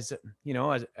as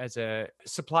a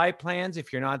supply plans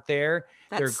if you're not there.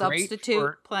 They're substitute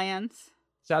great plans.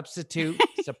 Substitute,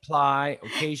 supply,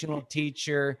 occasional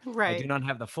teacher. Right. I do not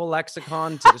have the full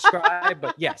lexicon to describe,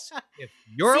 but yes, if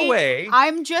you're away.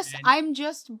 I'm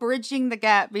just bridging the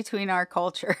gap between our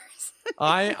cultures.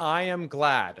 I am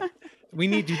glad. We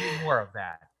need to do more of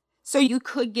that. So you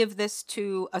could give this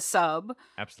to a sub.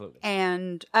 Absolutely.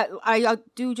 And I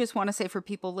do just want to say, for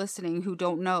people listening who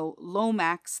don't know,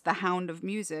 Lomax, the Hound of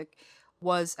Music,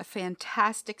 was a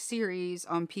fantastic series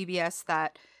on PBS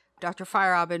that Dr.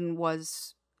 Feierabend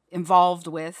was involved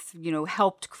with,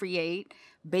 helped create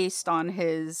based on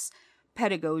his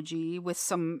pedagogy,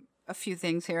 with a few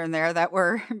things here and there that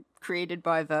were created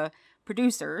by the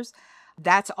producers.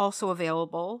 That's also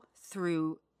available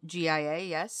through GIA,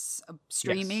 yes,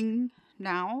 streaming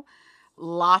now.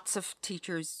 Lots of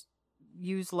teachers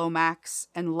use Lomax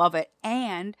and love it.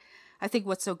 And I think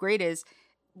what's so great is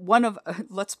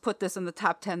let's put this in the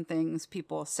top 10 things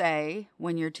people say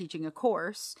when you're teaching a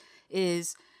course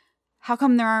is, how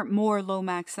come there aren't more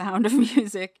Lomax The Hound of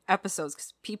Music episodes?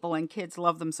 Because people and kids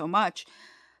love them so much.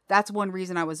 That's one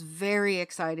reason I was very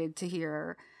excited to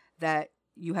hear that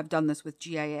you have done this with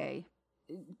GIA.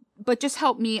 But just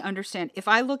help me understand. If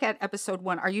I look at episode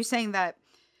 1, are you saying that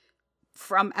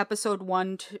from episode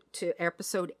 1 to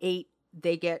episode 8,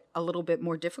 they get a little bit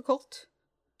more difficult?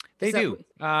 They do.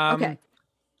 Okay.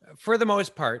 For the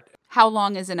most part. How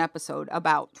long is an episode?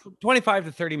 About 25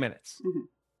 to 30 minutes. Mm-hmm.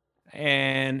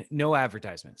 And no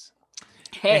advertisements.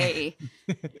 Hey.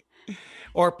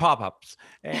 Or pop-ups.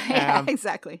 Yeah,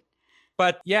 exactly.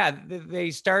 But yeah,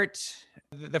 they start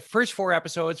the first 4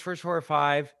 episodes, first 4 or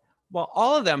 5. Well,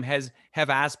 all of them have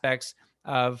aspects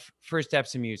of First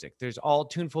Steps in Music. There's all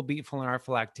tuneful, beatful, and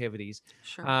artful activities.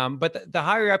 Sure. But the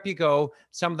higher up you go,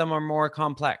 some of them are more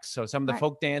complex. So some of the Right.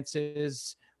 folk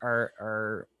dances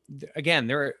are again,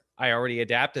 I already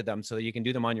adapted them so that you can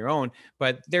do them on your own,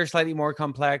 but they're slightly more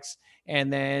complex.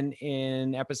 And then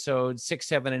in episodes 6,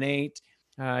 7, and 8,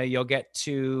 you'll get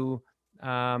to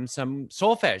some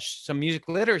solfege, some music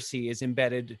literacy is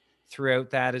embedded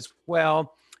throughout that as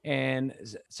well. And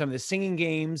some of the singing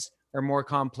games are more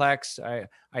complex. I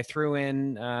threw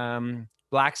in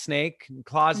Black Snake,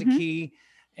 Closet Key,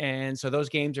 and so those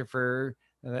games are for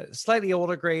slightly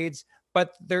older grades.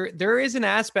 But there is an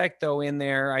aspect though in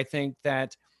there, I think,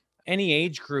 that any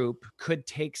age group could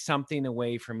take something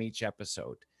away from each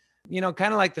episode.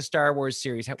 Kind of like the Star Wars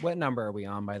series. What number are we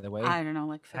on, by the way? I don't know,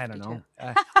 like 52. I don't know,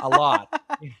 a lot.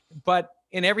 But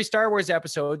in every Star Wars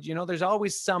episode, there's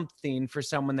always something for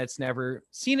someone that's never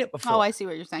seen it before. Oh, I see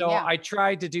what you're saying. So yeah. I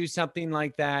tried to do something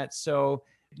like that. So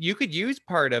you could use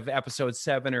part of episode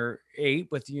 7 or 8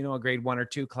 with, a grade 1 or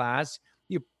 2 class.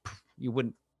 You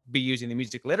wouldn't be using the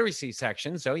music literacy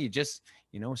section. So you just,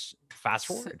 fast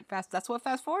forward. That's what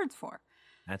fast forward's for.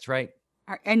 That's right.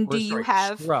 And do you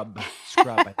have scrub?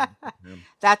 I think.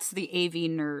 That's the AV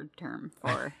nerd term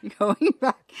for going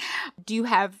back. Do you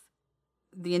have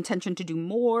the intention to do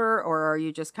more, or are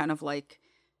you just kind of like,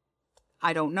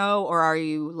 I don't know, or are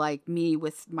you like me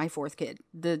with my 4th kid?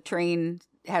 The train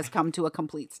has come to a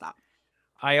complete stop.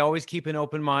 I always keep an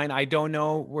open mind. I don't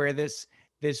know where this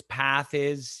path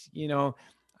is.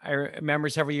 I remember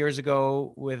several years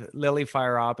ago with Lily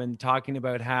Feierabend talking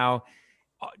about how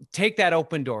take that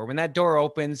open door. When that door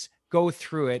opens, go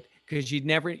through it, because you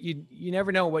never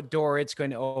know what door it's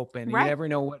going to open. Right. You never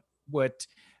know what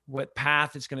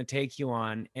path it's going to take you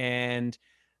on. And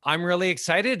I'm really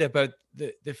excited about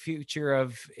the future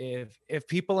of if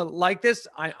people like this,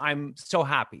 I'm so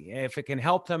happy. If it can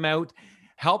help them out,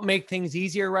 help make things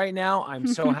easier right now, I'm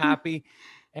so happy.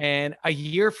 And a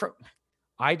year from,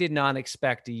 I did not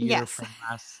expect a year from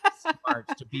last March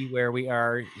to be where we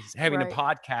are, having a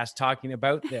podcast talking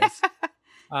about this.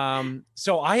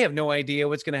 So I have no idea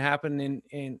what's going to happen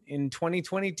in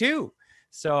 2022.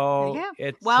 So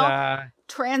it's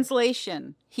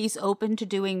translation. He's open to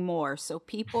doing more. So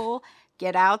people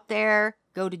get out there,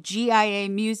 go to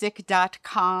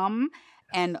giamusic.com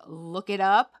and look it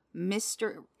up. Is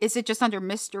it just under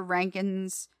Mr.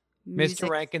 Rankin's Mr.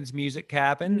 Rankin's Music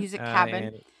Cabin? Music Cabin.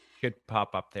 And it should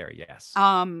pop up there, yes.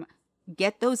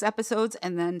 Get those episodes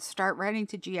and then start writing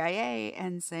to GIA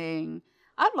and saying,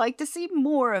 I'd like to see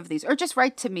more of these. Or just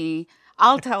write to me.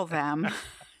 I'll tell them.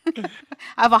 I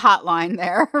have a hotline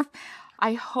there.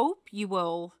 I hope you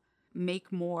will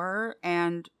make more.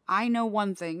 And I know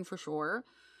one thing for sure.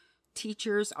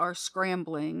 Teachers are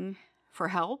scrambling for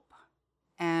help.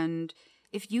 And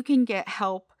if you can get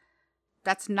help,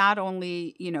 that's not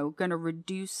only, going to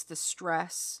reduce the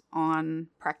stress on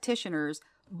practitioners,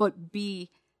 but be,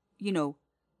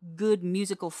 good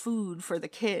musical food for the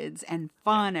kids and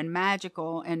fun and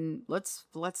magical. And let's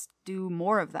do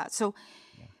more of that. So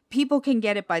people can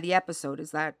get it by the episode.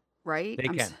 Is that right? They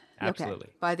can. Absolutely.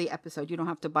 Okay. By the episode. You don't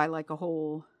have to buy like a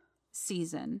whole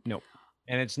season. Nope.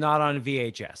 And it's not on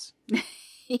VHS.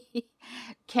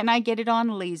 Can I get it on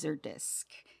Laserdisc?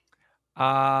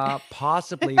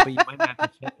 Possibly, but you might have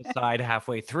to step aside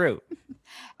halfway through.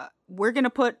 We're going to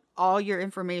put all your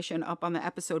information up on the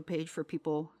episode page for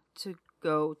people to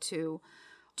go to.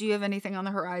 Do you have anything on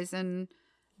the horizon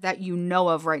that you know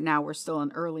of right now? We're still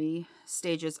in early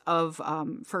stages of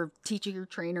for teacher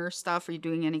trainer stuff. Are you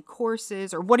doing any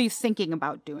courses, or what are you thinking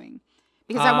about doing?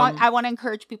 Because I want to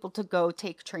encourage people to go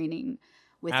take training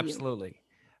with you. Absolutely.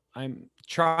 I'm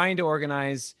trying to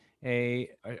organize a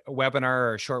webinar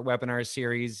or a short webinar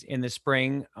series in the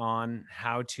spring on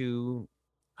how to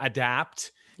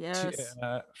adapt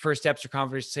to First Steps or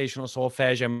conversational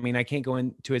solfege. I mean, I can't go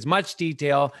into as much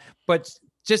detail, but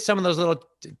just some of those little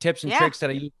tips and tricks that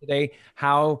I use today,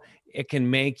 how it can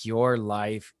make your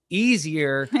life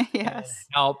easier and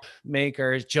help make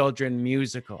our children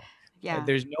musical. Yeah.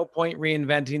 There's no point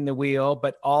reinventing the wheel,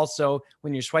 but also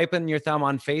when you're swiping your thumb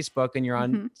on Facebook and you're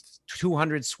on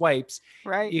 200 swipes,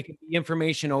 you can be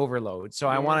information overload. So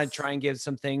I want to try and give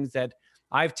some things that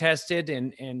I've tested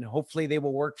and hopefully they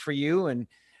will work for you.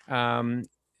 And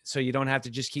so you don't have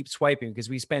to just keep swiping, because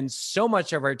we spend so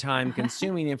much of our time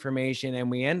consuming information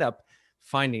and we end up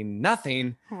finding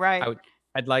nothing. Right.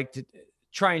 I'd like to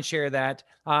try and share that.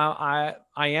 I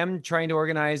am trying to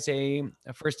organize a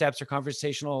First Steps or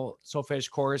conversational solfege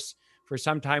course for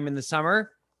sometime in the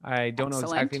summer. I don't know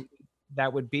exactly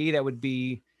that would be. That would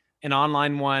be an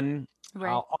online one.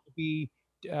 Right. I'll be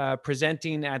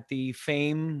presenting at the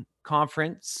FAME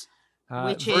conference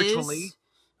which virtually is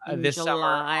in this summer,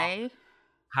 July.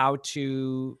 how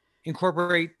to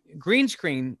incorporate green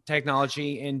screen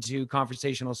technology into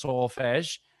conversational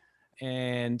solfege.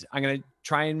 And I'm going to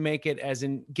try and make it as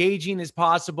engaging as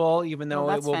possible, even though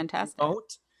that's it will fantastic.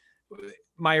 remote.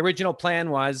 My original plan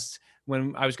was,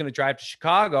 when I was going to drive to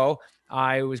Chicago,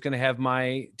 I was going to have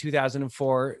my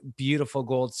 2004 beautiful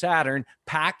gold Saturn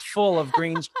packed full of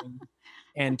green screen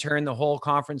and turn the whole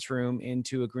conference room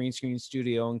into a green screen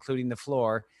studio, including the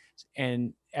floor.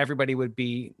 And everybody would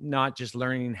be not just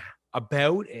learning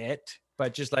about it,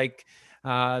 but just like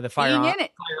the Fire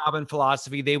Robin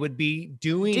philosophy, they would be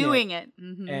doing it.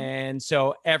 Mm-hmm. And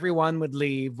so everyone would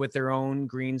leave with their own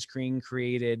green screen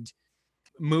created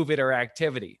move it or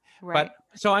activity. Right. But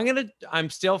so I'm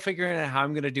still figuring out how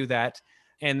I'm going to do that.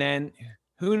 And then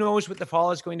who knows what the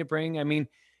fall is going to bring. I mean,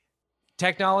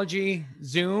 technology,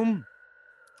 Zoom,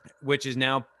 which is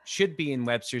now should be in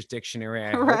Webster's dictionary,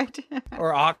 I hope,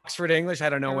 or Oxford English. I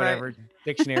don't know, whatever,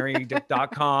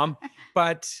 dictionary.com,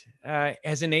 but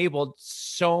has enabled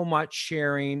so much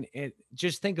sharing.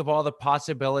 Just think of all the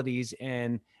possibilities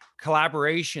and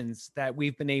collaborations that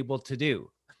we've been able to do.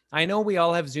 I know we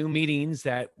all have Zoom meetings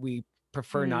that we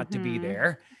prefer not to be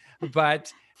there,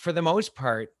 but for the most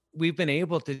part, we've been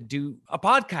able to do a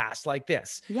podcast like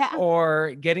this,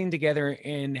 or getting together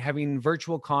and having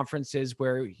virtual conferences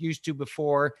where used to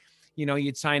before,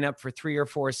 you'd sign up for 3 or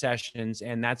 4 sessions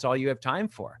and that's all you have time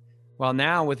for. Well,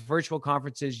 now with virtual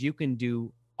conferences, you can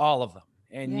do all of them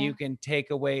and you can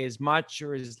take away as much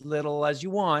or as little as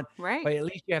you want, but at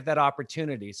least you have that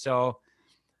opportunity. So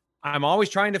I'm always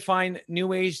trying to find new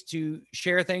ways to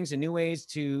share things and new ways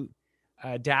to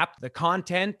adapt the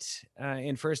content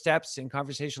in First Steps in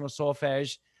conversational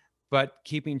solfege, but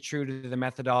keeping true to the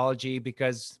methodology,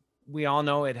 because we all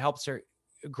know it helps her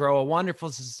grow a wonderful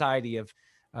society of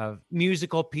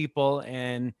musical people,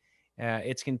 and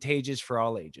it's contagious for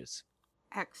all ages.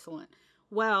 Excellent.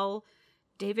 Well,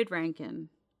 David Rankin,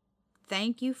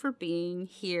 thank you for being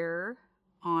here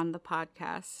on the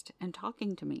podcast and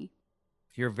talking to me.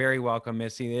 You're very welcome,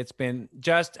 Missy. It's been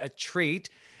just a treat.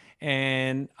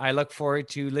 And I look forward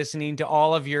to listening to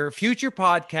all of your future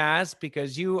podcasts,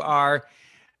 because you are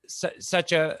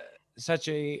such a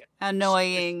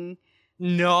annoying.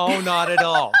 No, not at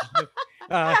all.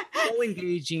 So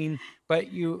engaging,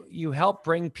 but you help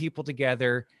bring people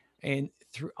together and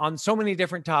on so many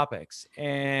different topics.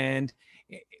 And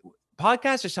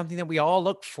podcasts are something that we all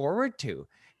look forward to,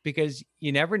 because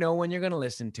you never know when you're going to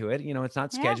listen to it. It's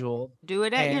not scheduled. Do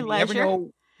it at your leisure. You never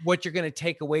know what you're going to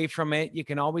take away from it. You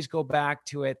can always go back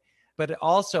to it. But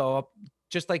also,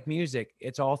 just like music,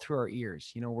 it's all through our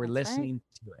ears. We're listening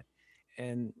to it.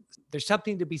 And there's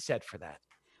something to be said for that.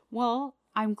 Well,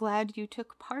 I'm glad you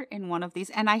took part in one of these,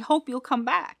 and I hope you'll come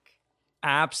back.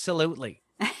 Absolutely.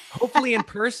 Hopefully in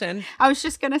person. I was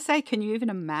just going to say, can you even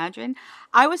imagine?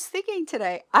 I was thinking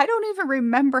today, I don't even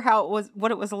remember what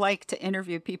it was like to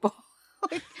interview people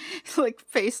like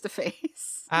face to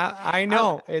face. I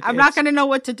know. I'm not going to know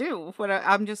what to do.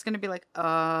 I'm just going to be like,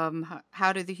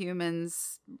 how do the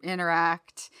humans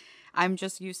interact? I'm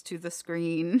just used to the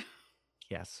screen.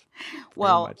 Yes.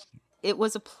 Well, it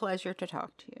was a pleasure to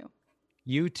talk to you.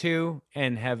 You too,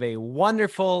 and have a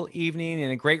wonderful evening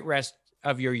and a great rest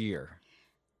of your year.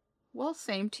 Well,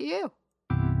 same to you.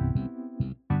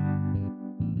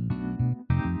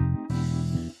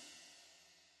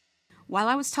 While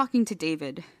I was talking to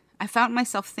David, I found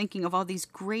myself thinking of all these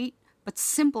great but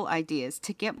simple ideas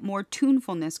to get more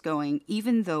tunefulness going,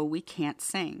 even though we can't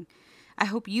sing. I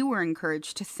hope you were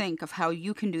encouraged to think of how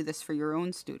you can do this for your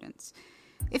own students.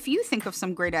 If you think of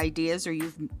some great ideas or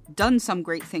you've done some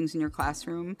great things in your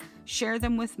classroom, share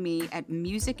them with me at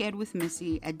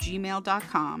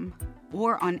musicedwithmissy@gmail.com,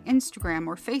 or on Instagram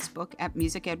or Facebook at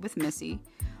musicedwithmissy,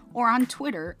 or on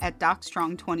Twitter at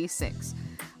DocStrong26.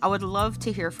 I would love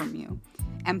to hear from you.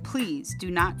 And please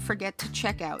do not forget to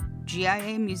check out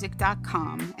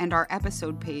giamusic.com and our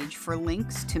episode page for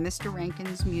links to Mr.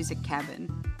 Rankin's Music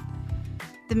Cabin.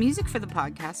 The music for the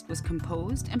podcast was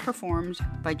composed and performed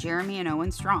by Jeremy and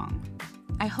Owen Strong.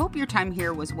 I hope your time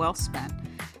here was well spent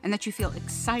and that you feel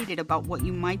excited about what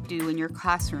you might do in your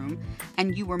classroom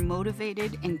and you were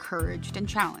motivated, encouraged, and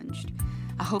challenged.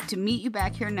 I hope to meet you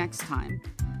back here next time.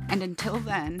 And until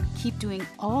then, keep doing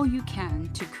all you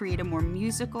can to create a more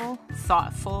musical,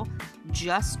 thoughtful,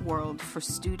 just world for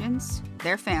students,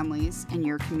 their families, and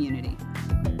your community.